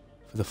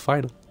 for the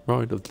final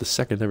round of the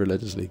second ever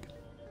Legends League.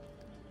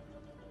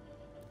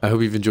 I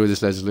hope you've enjoyed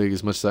this Legends League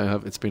as much as I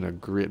have. It's been a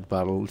great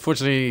battle.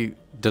 Unfortunately,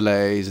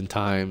 delays and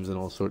times and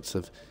all sorts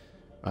have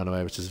ran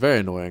away, which is very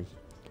annoying.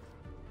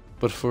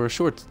 But for a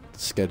short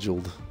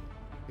scheduled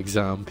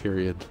exam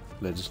period,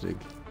 Legends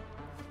League,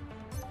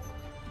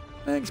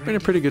 it's been a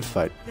pretty good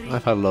fight.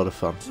 I've had a lot of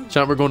fun.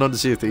 Chat, we're going on to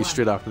see if they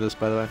straight after this,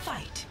 by the way.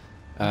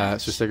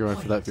 So stick around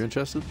for that if you're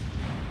interested.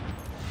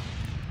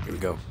 Here we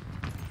go.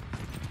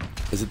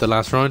 Is it the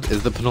last round? Is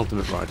it the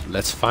penultimate round?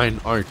 Let's find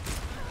out.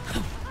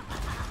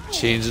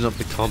 Changing up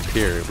the comp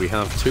here. We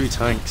have 2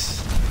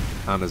 tanks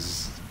and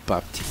as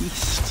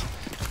Baptiste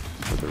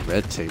for the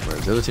red team,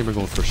 whereas the other team are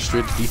going for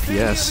straight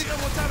DPS.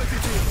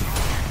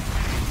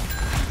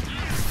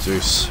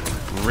 Zeus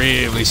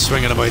really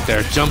swinging about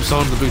there. Jumps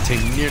on the blue team.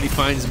 Nearly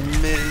finds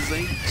Miz.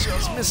 He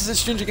just misses his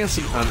Stranger against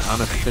him. And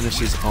Anna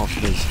finishes off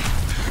Miz.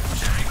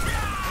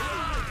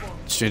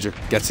 Stranger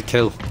gets a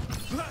kill.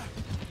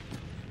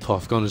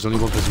 Tough gun. There's only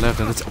one person left,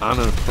 and it's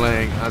Anna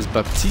playing as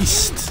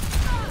Baptiste.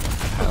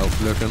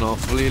 Health looking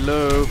awfully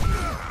low.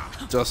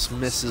 Just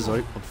misses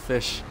out on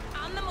Fish.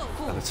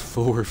 And it's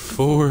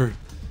 4-4.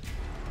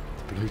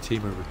 The blue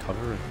team are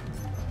recovering.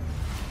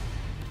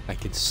 I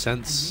can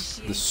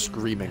sense the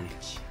screaming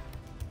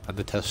and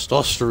the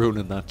testosterone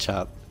in that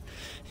chat.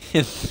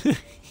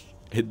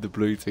 In the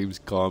blue team's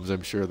comms,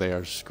 I'm sure they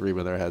are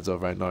screaming their heads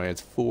off right now.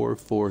 It's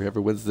 4-4.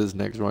 Whoever wins this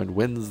next round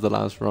wins the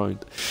last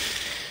round.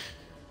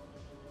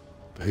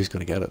 But who's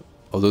going to get it?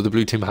 Although the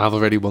blue team have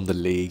already won the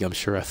league, I'm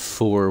sure a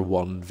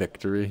 4-1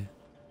 victory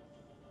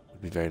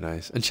would be very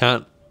nice. And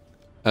chat,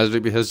 as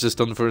Ruby has just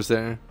done for us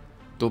there,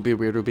 don't be a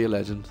weirdo, be a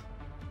legend.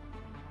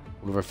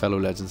 One of our fellow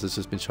legends has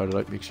just been shouted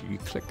out. Make sure you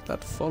click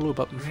that follow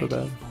button for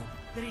them.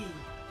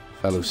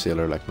 Fellow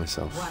sailor like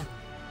myself.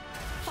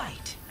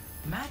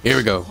 Here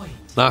we go.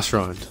 Last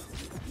round.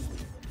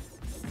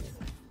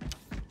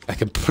 A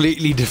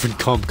completely different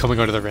comp coming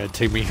out of the red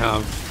team. We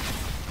have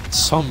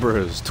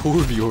Sombras,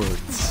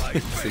 Torbjorns.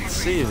 It's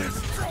insane.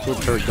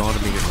 Torbjorn gone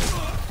immediately.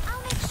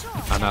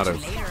 Anato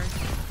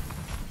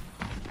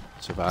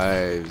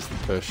survives the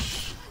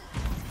push.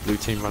 Blue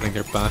team running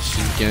their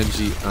Bastion,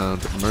 Genji,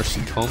 and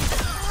Mercy comp.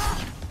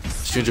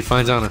 Stranger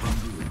finds Anna.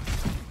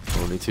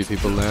 Only 2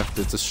 people left.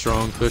 It's a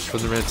strong push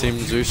from the red team.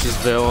 Zeus is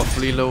very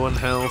awfully low on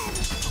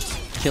health.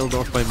 Killed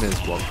off by Miz.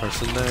 1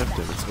 person left,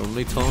 and it's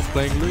only Toph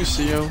playing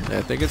Lucio.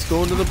 I think it's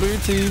going to the blue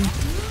team.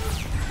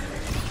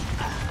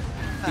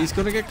 He's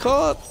gonna get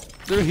caught.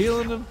 They're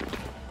healing him.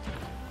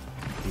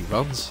 He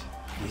runs.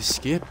 He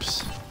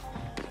escapes.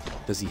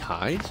 Does he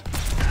hide?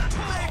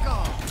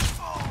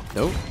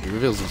 No, he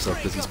reveals himself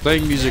because he's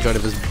playing music out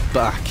of his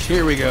back.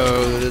 Here we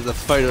go. There's a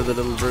fight in the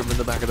little room in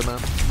the back of the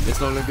map. It's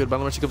not looking good.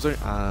 Balamarchi comes out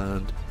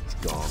and he's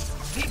gone.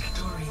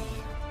 Victory.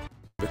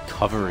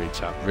 Recovery,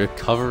 chat.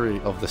 Recovery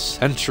of the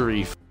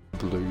century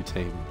blue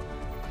team.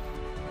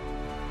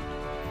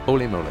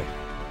 Holy moly.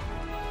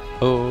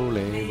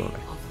 Holy moly.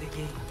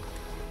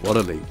 What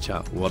a league,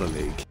 chat. What a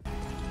league.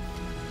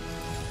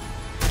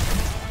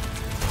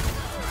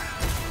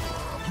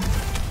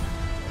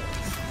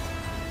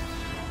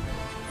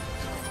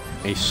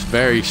 A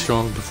very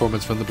strong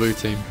performance from the blue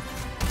team.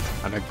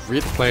 And a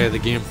great play of the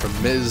game from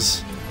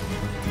Miz.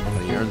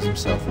 And he earns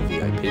himself a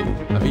VIP.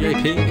 A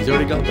VIP? He's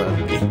already got that.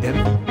 A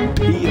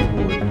MVP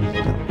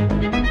award.